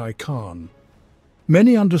Jagatai Khan.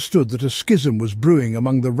 Many understood that a schism was brewing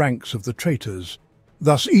among the ranks of the traitors.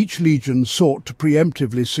 Thus each legion sought to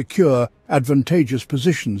preemptively secure advantageous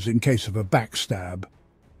positions in case of a backstab.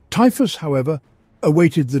 Typhus, however,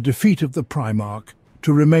 awaited the defeat of the Primarch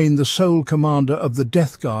to remain the sole commander of the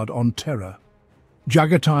Death Guard on Terra.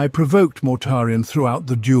 Jagatai provoked Mortarion throughout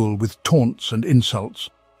the duel with taunts and insults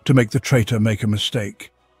to make the traitor make a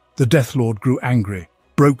mistake. The Death Lord grew angry,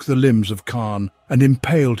 broke the limbs of Khan and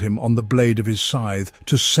impaled him on the blade of his scythe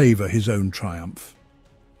to savour his own triumph.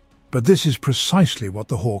 But this is precisely what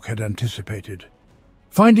the Hawk had anticipated.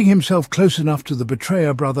 Finding himself close enough to the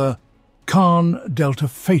betrayer brother, Khan dealt a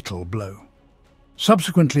fatal blow.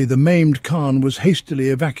 Subsequently, the maimed Khan was hastily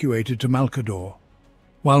evacuated to Malkador,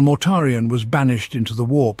 while Mortarion was banished into the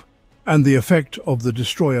warp, and the effect of the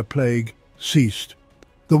Destroyer Plague ceased.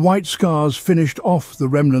 The White Scars finished off the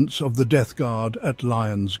remnants of the Death Guard at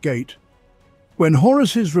Lion's Gate. When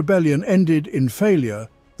Horus's rebellion ended in failure,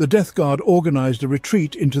 the Death Guard organized a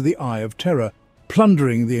retreat into the Eye of Terror,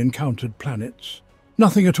 plundering the encountered planets.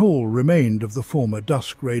 Nothing at all remained of the former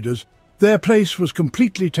Dusk Raiders. Their place was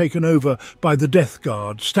completely taken over by the Death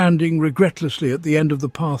Guard, standing regretlessly at the end of the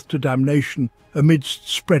path to damnation amidst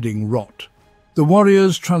spreading rot. The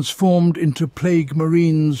warriors transformed into Plague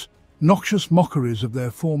Marines, noxious mockeries of their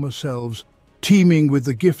former selves, teeming with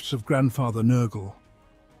the gifts of Grandfather Nurgle.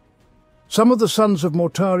 Some of the sons of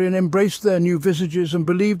Mortarion embraced their new visages and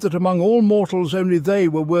believed that among all mortals only they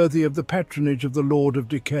were worthy of the patronage of the Lord of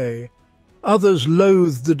Decay. Others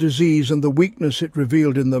loathed the disease and the weakness it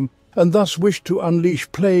revealed in them, and thus wished to unleash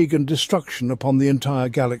plague and destruction upon the entire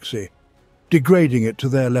galaxy, degrading it to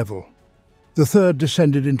their level. The third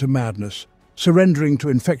descended into madness, surrendering to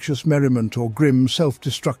infectious merriment or grim,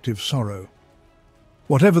 self-destructive sorrow.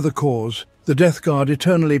 Whatever the cause, the Death Guard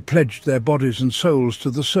eternally pledged their bodies and souls to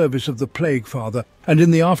the service of the Plague Father, and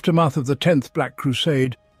in the aftermath of the 10th Black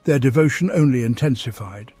Crusade, their devotion only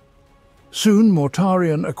intensified. Soon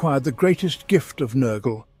Mortarion acquired the greatest gift of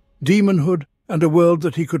Nurgle, demonhood, and a world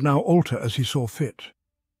that he could now alter as he saw fit.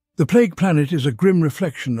 The Plague Planet is a grim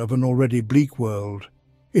reflection of an already bleak world.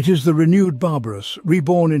 It is the renewed Barbarous,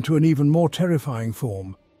 reborn into an even more terrifying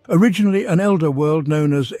form, Originally an elder world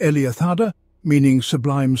known as Eliathada, meaning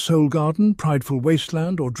sublime soul garden, prideful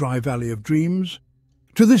wasteland, or dry valley of dreams.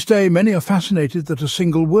 To this day, many are fascinated that a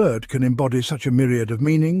single word can embody such a myriad of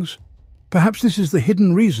meanings. Perhaps this is the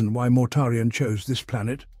hidden reason why Mortarion chose this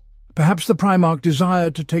planet. Perhaps the Primarch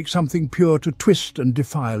desired to take something pure to twist and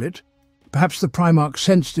defile it. Perhaps the Primarch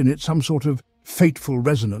sensed in it some sort of fateful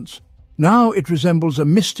resonance. Now it resembles a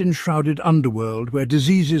mist-enshrouded underworld where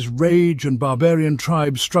diseases rage and barbarian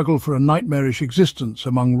tribes struggle for a nightmarish existence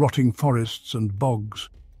among rotting forests and bogs.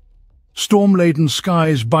 Storm-laden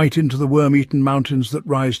skies bite into the worm-eaten mountains that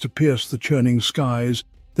rise to pierce the churning skies,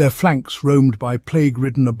 their flanks roamed by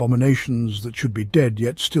plague-ridden abominations that should be dead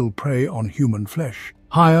yet still prey on human flesh.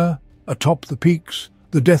 Higher, atop the peaks,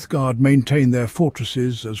 the Death Guard maintain their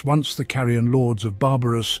fortresses as once the carrion lords of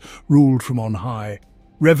Barbarous ruled from on high,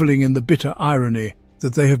 reveling in the bitter irony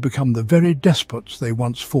that they have become the very despots they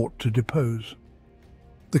once fought to depose.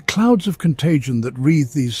 The clouds of contagion that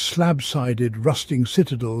wreathe these slab-sided, rusting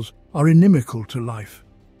citadels are inimical to life.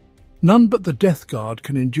 None but the Death Guard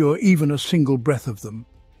can endure even a single breath of them.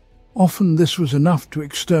 Often this was enough to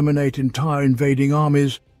exterminate entire invading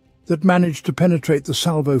armies that managed to penetrate the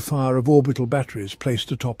salvo fire of orbital batteries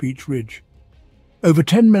placed atop each ridge. Over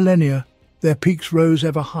 10 millennia, their peaks rose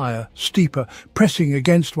ever higher, steeper, pressing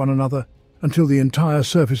against one another until the entire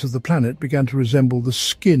surface of the planet began to resemble the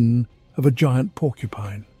skin of a giant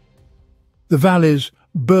porcupine. The valleys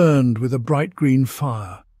burned with a bright green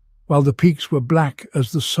fire, while the peaks were black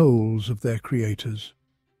as the souls of their creators.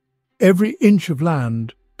 Every inch of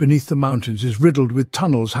land beneath the mountains is riddled with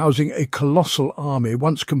tunnels housing a colossal army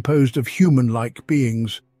once composed of human-like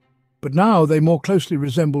beings. But now they more closely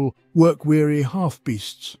resemble work-weary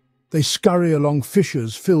half-beasts. They scurry along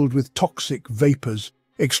fissures filled with toxic vapours,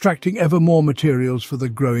 extracting ever more materials for the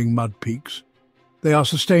growing mud peaks. They are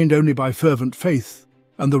sustained only by fervent faith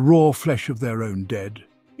and the raw flesh of their own dead.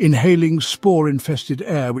 Inhaling spore-infested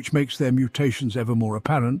air which makes their mutations ever more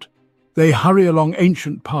apparent, they hurry along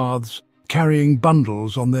ancient paths, carrying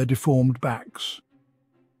bundles on their deformed backs.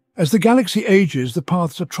 As the galaxy ages, the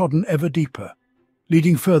paths are trodden ever deeper,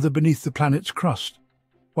 leading further beneath the planet's crust,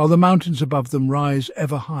 while the mountains above them rise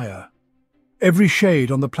ever higher. Every shade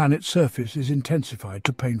on the planet's surface is intensified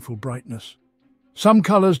to painful brightness. Some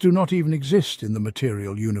colours do not even exist in the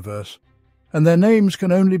material universe, and their names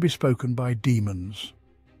can only be spoken by demons.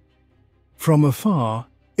 From afar,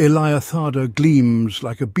 Eliathada gleams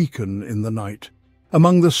like a beacon in the night.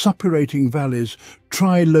 Among the suppurating valleys,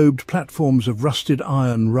 tri-lobed platforms of rusted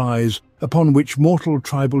iron rise, upon which mortal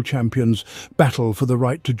tribal champions battle for the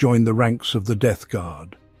right to join the ranks of the Death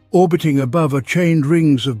Guard. Orbiting above are chained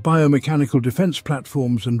rings of biomechanical defense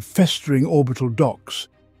platforms and festering orbital docks,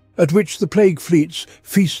 at which the plague fleets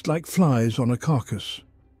feast like flies on a carcass.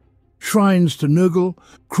 Shrines to Nurgle,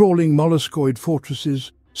 crawling molluscoid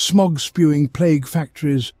fortresses, smog-spewing plague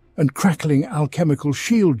factories, and crackling alchemical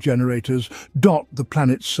shield generators dot the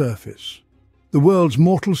planet's surface. The world's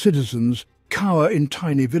mortal citizens cower in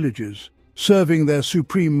tiny villages, serving their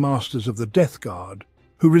supreme masters of the Death Guard,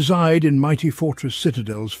 who reside in mighty fortress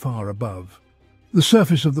citadels far above. The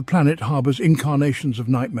surface of the planet harbours incarnations of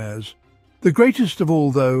nightmares. The greatest of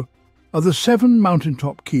all, though, are the 7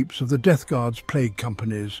 mountaintop keeps of the Death Guard's plague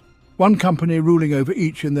companies, one company ruling over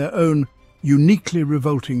each in their own uniquely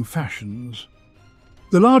revolting fashions.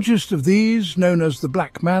 The largest of these, known as the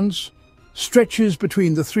Black Manse, stretches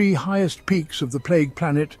between the 3 highest peaks of the plague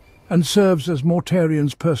planet and serves as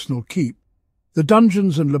Mortarion's personal keep. The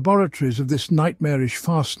dungeons and laboratories of this nightmarish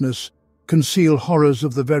fastness conceal horrors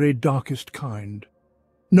of the very darkest kind.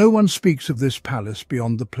 No one speaks of this palace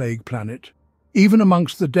beyond the plague planet. Even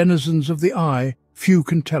amongst the denizens of the Eye, few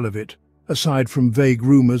can tell of it, aside from vague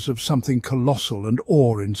rumours of something colossal and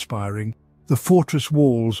awe-inspiring. The fortress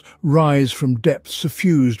walls rise from depths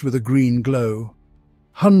suffused with a green glow.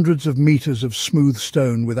 Hundreds of meters of smooth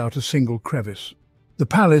stone without a single crevice. The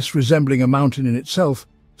palace, resembling a mountain in itself,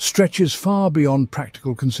 stretches far beyond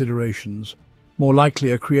practical considerations, more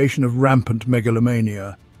likely a creation of rampant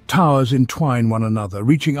megalomania. Towers entwine one another,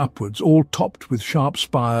 reaching upwards, all topped with sharp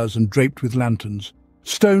spires and draped with lanterns.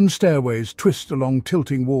 Stone stairways twist along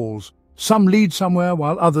tilting walls. Some lead somewhere,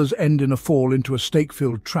 while others end in a fall into a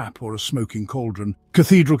stake-filled trap or a smoking cauldron.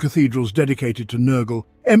 Cathedrals dedicated to Nurgle,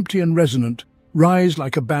 empty and resonant, rise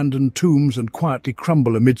like abandoned tombs and quietly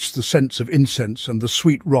crumble amidst the scents of incense and the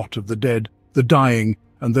sweet rot of the dead, the dying,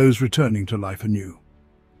 and those returning to life anew.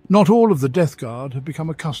 Not all of the Death Guard have become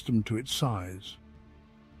accustomed to its size.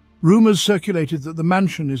 Rumours circulated that the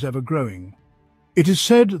mansion is ever growing. It is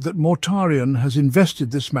said that Mortarion has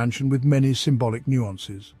invested this mansion with many symbolic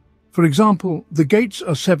nuances. For example, the gates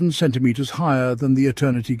are 7 centimeters higher than the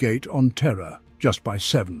Eternity Gate on Terra, just by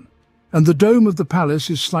 7. And the dome of the palace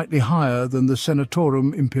is slightly higher than the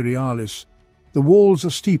Senatorum Imperialis. The walls are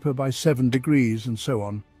steeper by 7 degrees, and so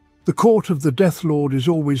on. The court of the Death Lord is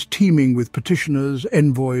always teeming with petitioners,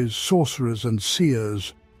 envoys, sorcerers and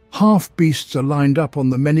seers. Half-beasts are lined up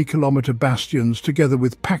on the many-kilometre bastions together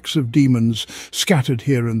with packs of demons scattered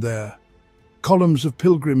here and there. Columns of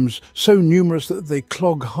pilgrims, so numerous that they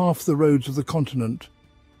clog half the roads of the continent,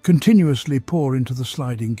 continuously pour into the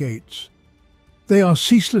sliding gates. They are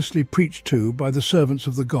ceaselessly preached to by the servants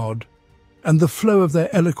of the god, and the flow of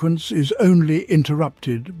their eloquence is only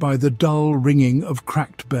interrupted by the dull ringing of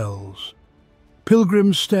cracked bells.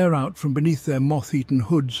 Pilgrims stare out from beneath their moth-eaten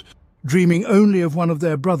hoods, dreaming only of one of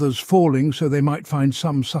their brothers falling so they might find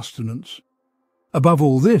some sustenance. Above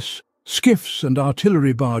all this, skiffs and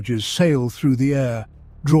artillery barges sail through the air,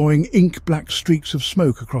 drawing ink-black streaks of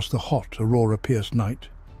smoke across the hot, aurora-pierced night.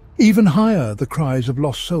 Even higher, the cries of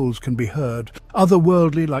lost souls can be heard,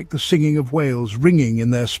 otherworldly like the singing of whales ringing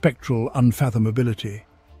in their spectral unfathomability.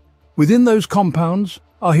 Within those compounds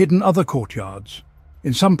are hidden other courtyards.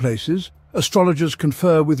 In some places, astrologers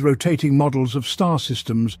confer with rotating models of star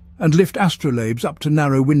systems and lift astrolabes up to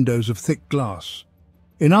narrow windows of thick glass.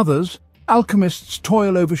 In others, alchemists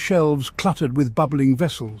toil over shelves cluttered with bubbling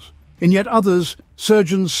vessels. In yet others,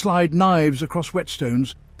 surgeons slide knives across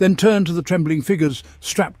whetstones, then turn to the trembling figures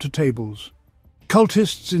strapped to tables.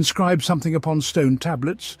 Cultists inscribe something upon stone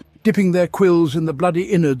tablets, dipping their quills in the bloody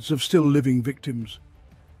innards of still-living victims.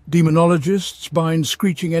 Demonologists bind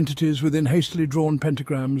screeching entities within hastily drawn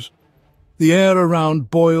pentagrams. The air around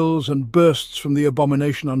boils and bursts from the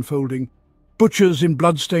abomination unfolding. Butchers in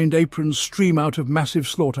blood-stained aprons stream out of massive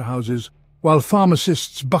slaughterhouses, while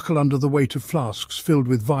pharmacists buckle under the weight of flasks filled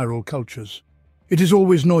with viral cultures. It is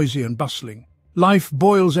always noisy and bustling. Life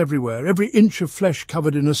boils everywhere, every inch of flesh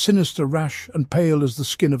covered in a sinister rash and pale as the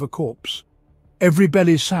skin of a corpse. Every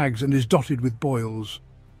belly sags and is dotted with boils.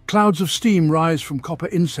 Clouds of steam rise from copper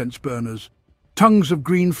incense burners. Tongues of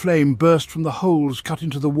green flame burst from the holes cut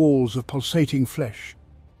into the walls of pulsating flesh.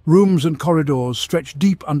 Rooms and corridors stretch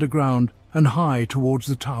deep underground and high towards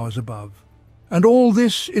the towers above. And all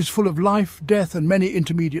this is full of life, death, and many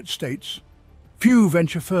intermediate states. Few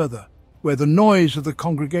venture further, where the noise of the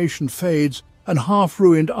congregation fades and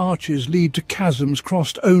half-ruined arches lead to chasms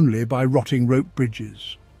crossed only by rotting rope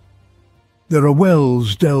bridges. There are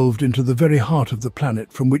wells delved into the very heart of the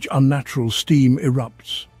planet from which unnatural steam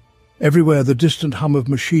erupts. Everywhere the distant hum of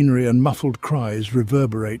machinery and muffled cries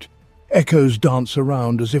reverberate. Echoes dance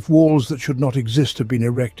around as if walls that should not exist have been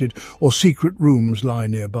erected or secret rooms lie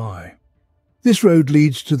nearby. This road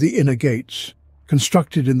leads to the inner gates,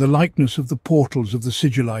 constructed in the likeness of the portals of the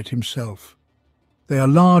Sigillite himself. They are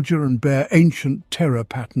larger and bear ancient terror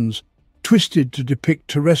patterns, twisted to depict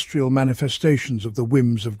terrestrial manifestations of the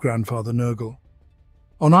whims of Grandfather Nurgle.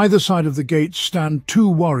 On either side of the gates stand 2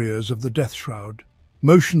 warriors of the Death Shroud,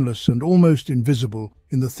 motionless and almost invisible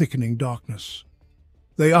in the thickening darkness.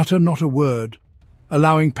 They utter not a word,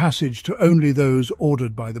 allowing passage to only those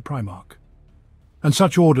ordered by the Primarch. And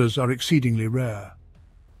such orders are exceedingly rare.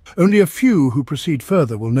 Only a few who proceed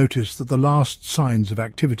further will notice that the last signs of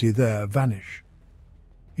activity there vanish.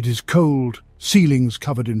 It is cold, ceilings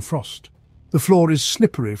covered in frost. The floor is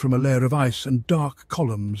slippery from a layer of ice and dark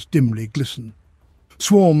columns dimly glisten.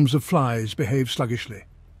 Swarms of flies behave sluggishly.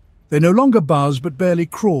 They no longer buzz but barely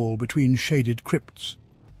crawl between shaded crypts.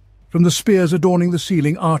 From the spears adorning the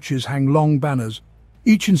ceiling arches hang long banners,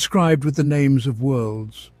 each inscribed with the names of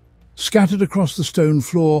worlds. Scattered across the stone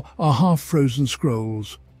floor are half-frozen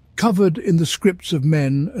scrolls, covered in the scripts of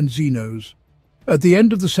men and Xenos. At the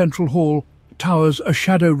end of the central hall towers a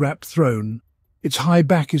shadow-wrapped throne. Its high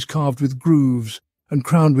back is carved with grooves and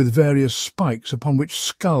crowned with various spikes upon which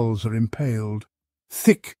skulls are impaled.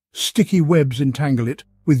 Thick, sticky webs entangle it,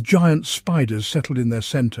 with giant spiders settled in their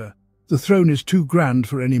centre. The throne is too grand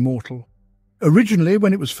for any mortal. Originally,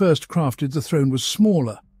 when it was first crafted, the throne was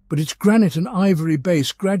smaller, but its granite and ivory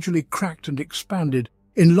base gradually cracked and expanded,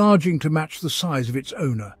 enlarging to match the size of its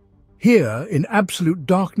owner. Here, in absolute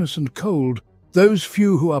darkness and cold, those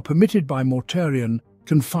few who are permitted by Mortarion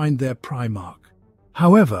can find their Primarch.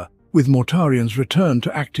 However, with Mortarian's return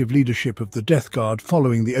to active leadership of the Death Guard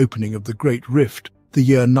following the opening of the Great Rift, the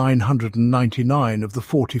year 999 of the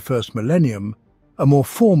 41st millennium, a more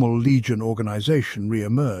formal Legion organization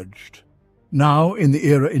re-emerged. Now, in the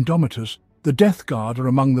era Indomitus, the Death Guard are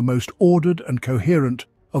among the most ordered and coherent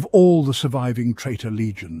of all the surviving traitor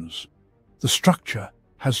legions. The structure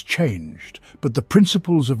has changed, but the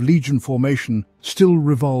principles of legion formation still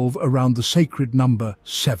revolve around the sacred number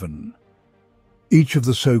 7. Each of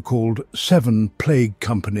the so-called 7 plague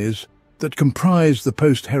companies that comprise the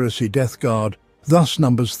post-heresy Death Guard thus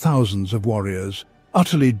numbers thousands of warriors,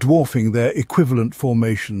 utterly dwarfing their equivalent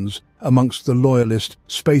formations amongst the loyalist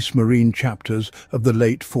Space Marine chapters of the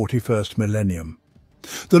late 41st millennium.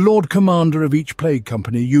 The Lord Commander of each Plague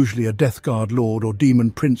Company, usually a Death Guard Lord or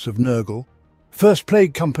Demon Prince of Nurgle. First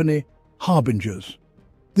Plague Company, Harbingers.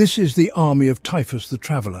 This is the army of Typhus the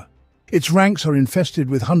Traveller. Its ranks are infested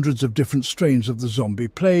with hundreds of different strains of the zombie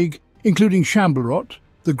plague, including Shamblerot,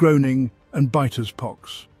 the Groaning and Biter's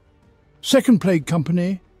Pox. Second Plague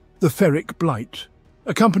Company, the Ferric Blight,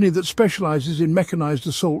 a company that specializes in mechanized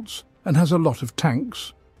assaults and has a lot of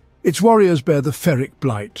tanks. Its warriors bear the Ferric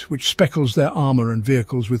Blight, which speckles their armor and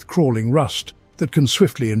vehicles with crawling rust that can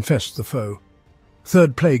swiftly infest the foe.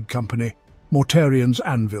 Third Plague Company, Mortarian's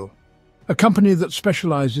Anvil, a company that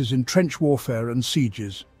specializes in trench warfare and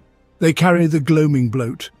sieges. They carry the Gloaming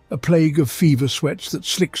Bloat, a plague of fever sweats that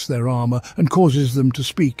slicks their armor and causes them to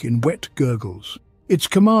speak in wet gurgles. Its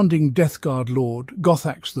commanding Death Guard Lord,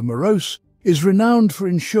 Gothax the Morose, is renowned for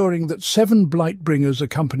ensuring that 7 Blightbringers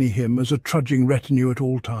accompany him as a trudging retinue at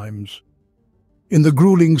all times. In the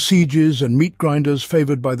grueling sieges and meat grinders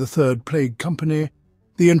favoured by the Third Plague Company,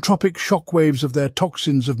 the entropic shockwaves of their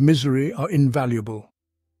toxins of misery are invaluable.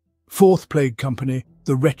 Fourth Plague Company,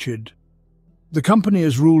 the Wretched. The company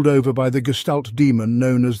is ruled over by the Gestalt demon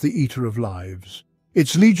known as the Eater of Lives.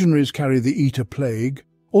 Its legionaries carry the Eater Plague,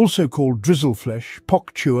 also called Drizzleflesh,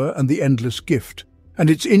 Pockchewer and the Endless Gift, and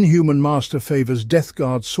its inhuman master favours Death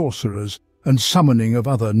Guard sorcerers and summoning of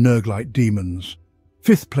other Nurglite demons.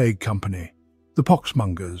 Fifth Plague Company, the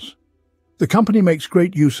Poxmongers. The company makes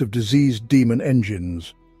great use of diseased demon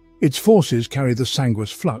engines. Its forces carry the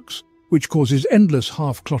Sanguis Flux, which causes endless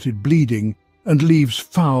half-clotted bleeding and leaves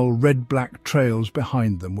foul red-black trails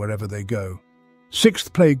behind them wherever they go.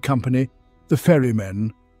 Sixth Plague Company, the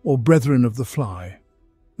Ferrymen, or Brethren of the Fly.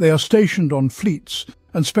 They are stationed on fleets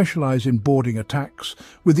and specialise in boarding attacks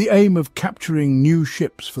with the aim of capturing new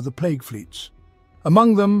ships for the plague fleets.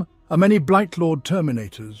 Among them are many Blightlord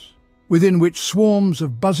Terminators, within which swarms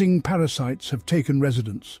of buzzing parasites have taken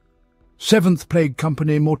residence. Seventh Plague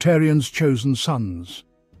Company, Mortarian's Chosen Sons.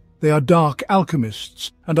 They are dark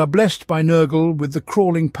alchemists and are blessed by Nurgle with the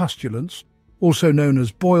crawling pustulence, also known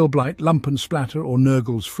as Boil Blight, Lump and Splatter or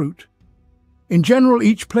Nurgle's Fruit. In general,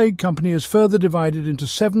 each Plague Company is further divided into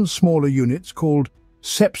 7 smaller units called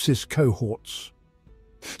Sepsis Cohorts.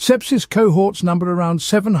 Sepsis Cohorts number around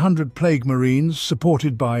 700 Plague Marines,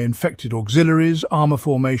 supported by infected auxiliaries, armour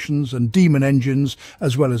formations and demon engines,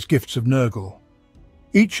 as well as gifts of Nurgle.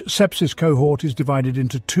 Each Sepsis Cohort is divided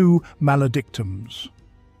into 2 Maledictums.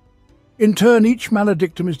 In turn, each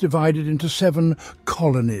Maledictum is divided into 7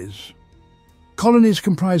 colonies. Colonies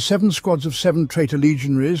comprise 7 squads of 7 traitor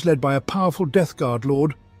legionaries led by a powerful Death Guard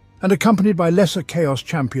Lord and accompanied by lesser Chaos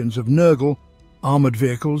champions of Nurgle, armoured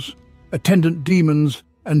vehicles, attendant demons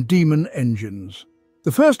and demon engines.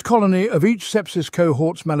 The first colony of each Sepsis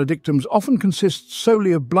Cohort's Maledictums often consists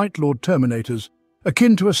solely of Blightlord Terminators,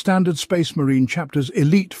 akin to a standard Space Marine chapter's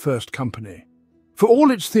elite First Company. For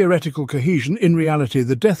all its theoretical cohesion, in reality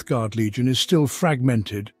the Death Guard Legion is still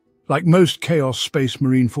fragmented, like most Chaos Space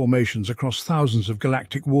Marine formations across thousands of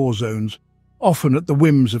galactic war zones, often at the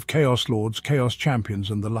whims of Chaos Lords, Chaos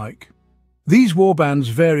Champions and the like. These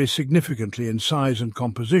warbands vary significantly in size and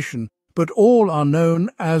composition, but all are known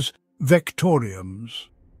as Vectoriums.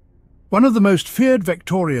 One of the most feared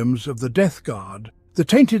Vectoriums of the Death Guard, the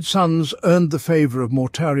Tainted Sons earned the favour of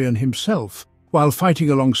Mortarion himself, while fighting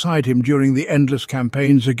alongside him during the endless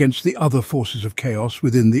campaigns against the other forces of Chaos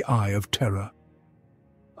within the Eye of Terror.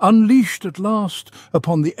 Unleashed at last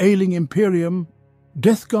upon the ailing Imperium,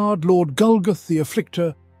 Death Guard Lord Gulgath the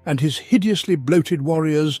Afflictor and his hideously bloated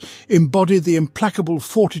warriors embody the implacable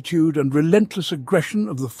fortitude and relentless aggression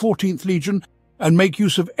of the 14th Legion and make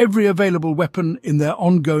use of every available weapon in their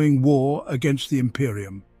ongoing war against the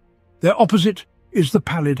Imperium. Their opposite is the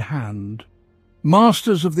Pallid Hand.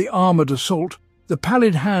 Masters of the armoured assault, the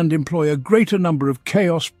Pallid Hand employ a greater number of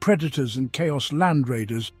Chaos Predators and Chaos Land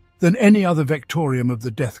Raiders than any other Vectorium of the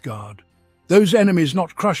Death Guard. Those enemies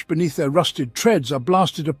not crushed beneath their rusted treads are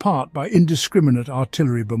blasted apart by indiscriminate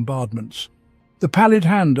artillery bombardments. The Pallid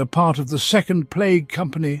Hand are part of the Second Plague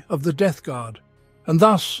Company of the Death Guard, and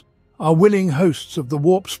thus are willing hosts of the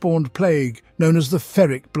warp-spawned plague known as the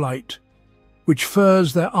Ferric Blight, which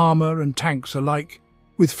furs their armour and tanks alike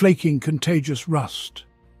with flaking contagious rust.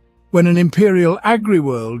 When an Imperial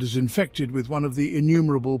agri-world is infected with one of the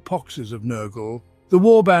innumerable poxes of Nurgle, the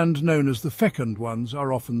warband known as the Fecund Ones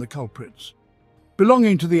are often the culprits.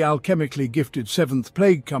 Belonging to the alchemically gifted 7th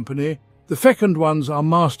Plague Company, The fecund ones are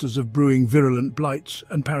masters of brewing virulent blights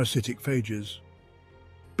and parasitic phages.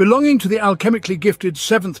 Belonging to the alchemically gifted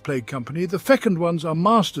 7th Plague Company, the fecund ones are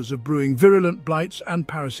masters of brewing virulent blights and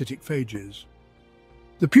parasitic phages.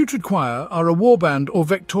 The Putrid Choir are a warband or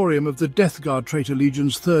vectorium of the Death Guard Traitor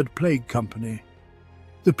Legion's 3rd Plague Company.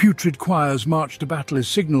 The Putrid Choir's march to battle is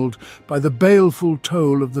signalled by the baleful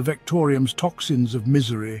toll of the Vectorium's toxins of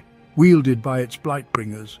misery, wielded by its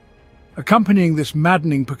Blightbringers. Accompanying this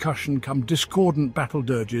maddening percussion come discordant battle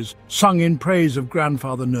dirges, sung in praise of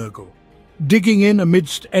Grandfather Nurgle. Digging in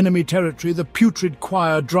amidst enemy territory, the Putrid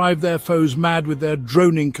Choir drive their foes mad with their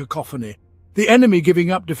droning cacophony, the enemy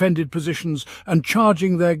giving up defended positions and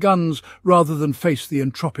charging their guns rather than face the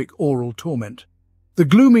entropic oral torment. The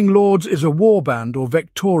Glooming Lords is a warband or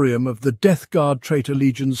vectorium of the Death Guard Traitor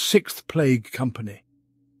Legion's 6th Plague Company.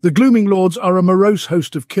 The Glooming Lords are a morose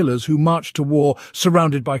host of killers who march to war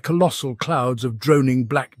surrounded by colossal clouds of droning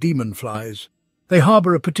black demon flies. They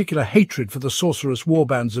harbour a particular hatred for the sorcerous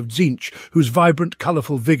warbands of Tzeentch, whose vibrant,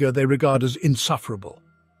 colourful vigour they regard as insufferable.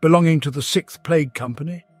 Belonging to the 6th Plague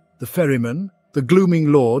Company, the Ferrymen, the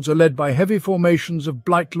Glooming Lords are led by heavy formations of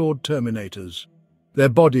Blightlord Terminators. Their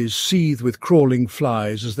bodies seethe with crawling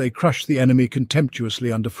flies as they crush the enemy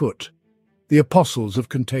contemptuously underfoot. The Apostles of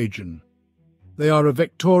Contagion. They are a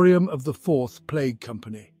vectorium of the 4th Plague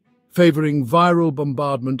Company, favouring viral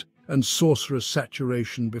bombardment and sorcerous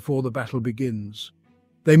saturation before the battle begins.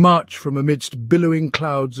 They march from amidst billowing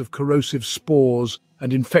clouds of corrosive spores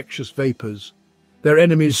and infectious vapours, their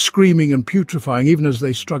enemies screaming and putrefying even as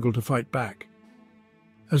they struggle to fight back.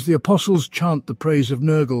 As the Apostles chant the praise of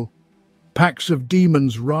Nurgle, packs of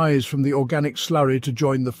demons rise from the organic slurry to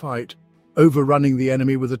join the fight, overrunning the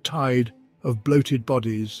enemy with a tide of bloated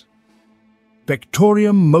bodies.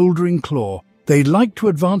 Vectorium Mouldering Claw. They like to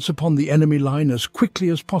advance upon the enemy line as quickly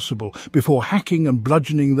as possible before hacking and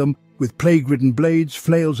bludgeoning them with plague-ridden blades,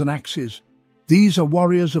 flails and axes. These are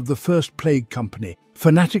warriors of the 1st Plague Company,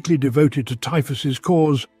 fanatically devoted to typhus's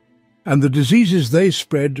cause, and the diseases they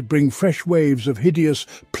spread bring fresh waves of hideous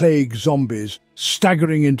plague zombies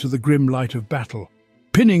staggering into the grim light of battle,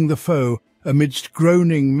 pinning the foe amidst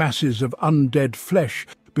groaning masses of undead flesh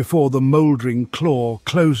before the mouldering claw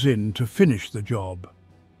close in to finish the job.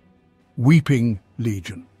 Weeping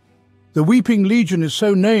Legion. The Weeping Legion is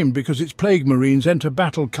so named because its plague marines enter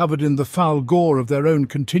battle covered in the foul gore of their own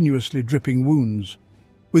continuously dripping wounds.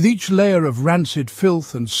 With each layer of rancid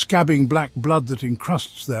filth and scabbing black blood that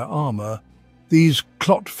encrusts their armour, these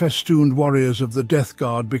clot-festooned warriors of the Death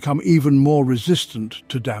Guard become even more resistant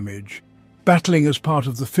to damage. Battling as part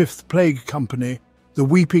of the 5th Plague Company, the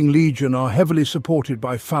Weeping Legion are heavily supported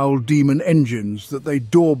by foul demon engines that they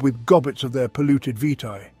daub with gobbets of their polluted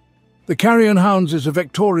vitae. The Carrion Hounds is a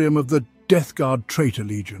vectorium of the Death Guard Traitor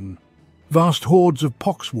Legion. Vast hordes of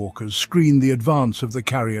poxwalkers screen the advance of the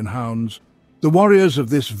Carrion Hounds. The warriors of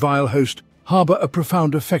this vile host harbour a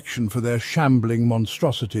profound affection for their shambling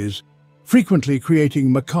monstrosities, frequently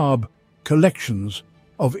creating macabre collections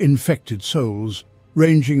of infected souls,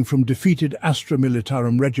 ranging from defeated Astra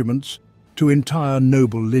Militarum regiments to entire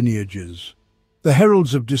noble lineages. The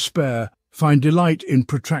Heralds of Despair find delight in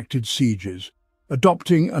protracted sieges,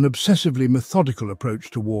 adopting an obsessively methodical approach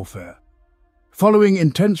to warfare. Following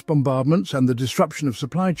intense bombardments and the disruption of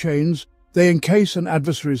supply chains, they encase an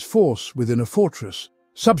adversary's force within a fortress,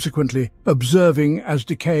 subsequently observing as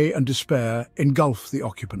decay and despair engulf the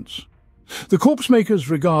occupants. The corpse-makers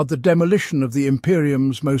regard the demolition of the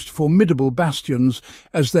Imperium's most formidable bastions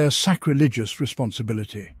as their sacrilegious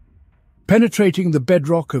responsibility. Penetrating the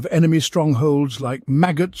bedrock of enemy strongholds like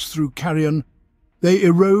maggots through carrion, they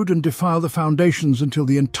erode and defile the foundations until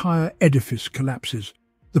the entire edifice collapses,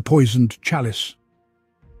 the poisoned chalice.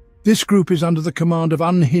 This group is under the command of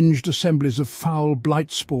unhinged assemblies of foul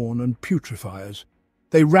blightspawn and putrefiers.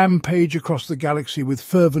 They rampage across the galaxy with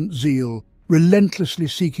fervent zeal, relentlessly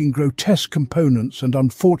seeking grotesque components and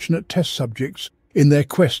unfortunate test subjects in their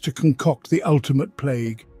quest to concoct the ultimate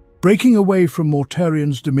plague. Breaking away from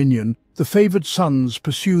Mortarion's dominion, the favoured sons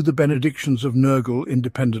pursue the benedictions of Nurgle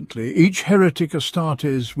independently. Each heretic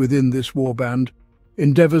Astartes within this warband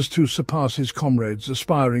endeavours to surpass his comrades,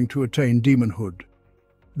 aspiring to attain demonhood.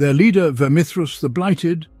 Their leader, Vermithrus the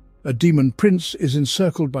Blighted, a demon prince, is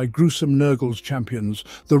encircled by gruesome Nurgle's champions.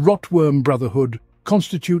 The Rotworm Brotherhood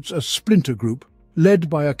constitutes a splinter group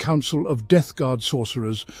led by a council of Death Guard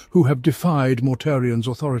sorcerers who have defied Mortarion's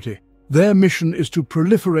authority. Their mission is to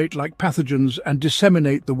proliferate like pathogens and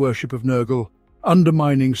disseminate the worship of Nurgle,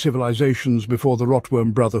 undermining civilizations before the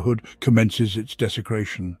Rotworm Brotherhood commences its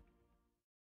desecration.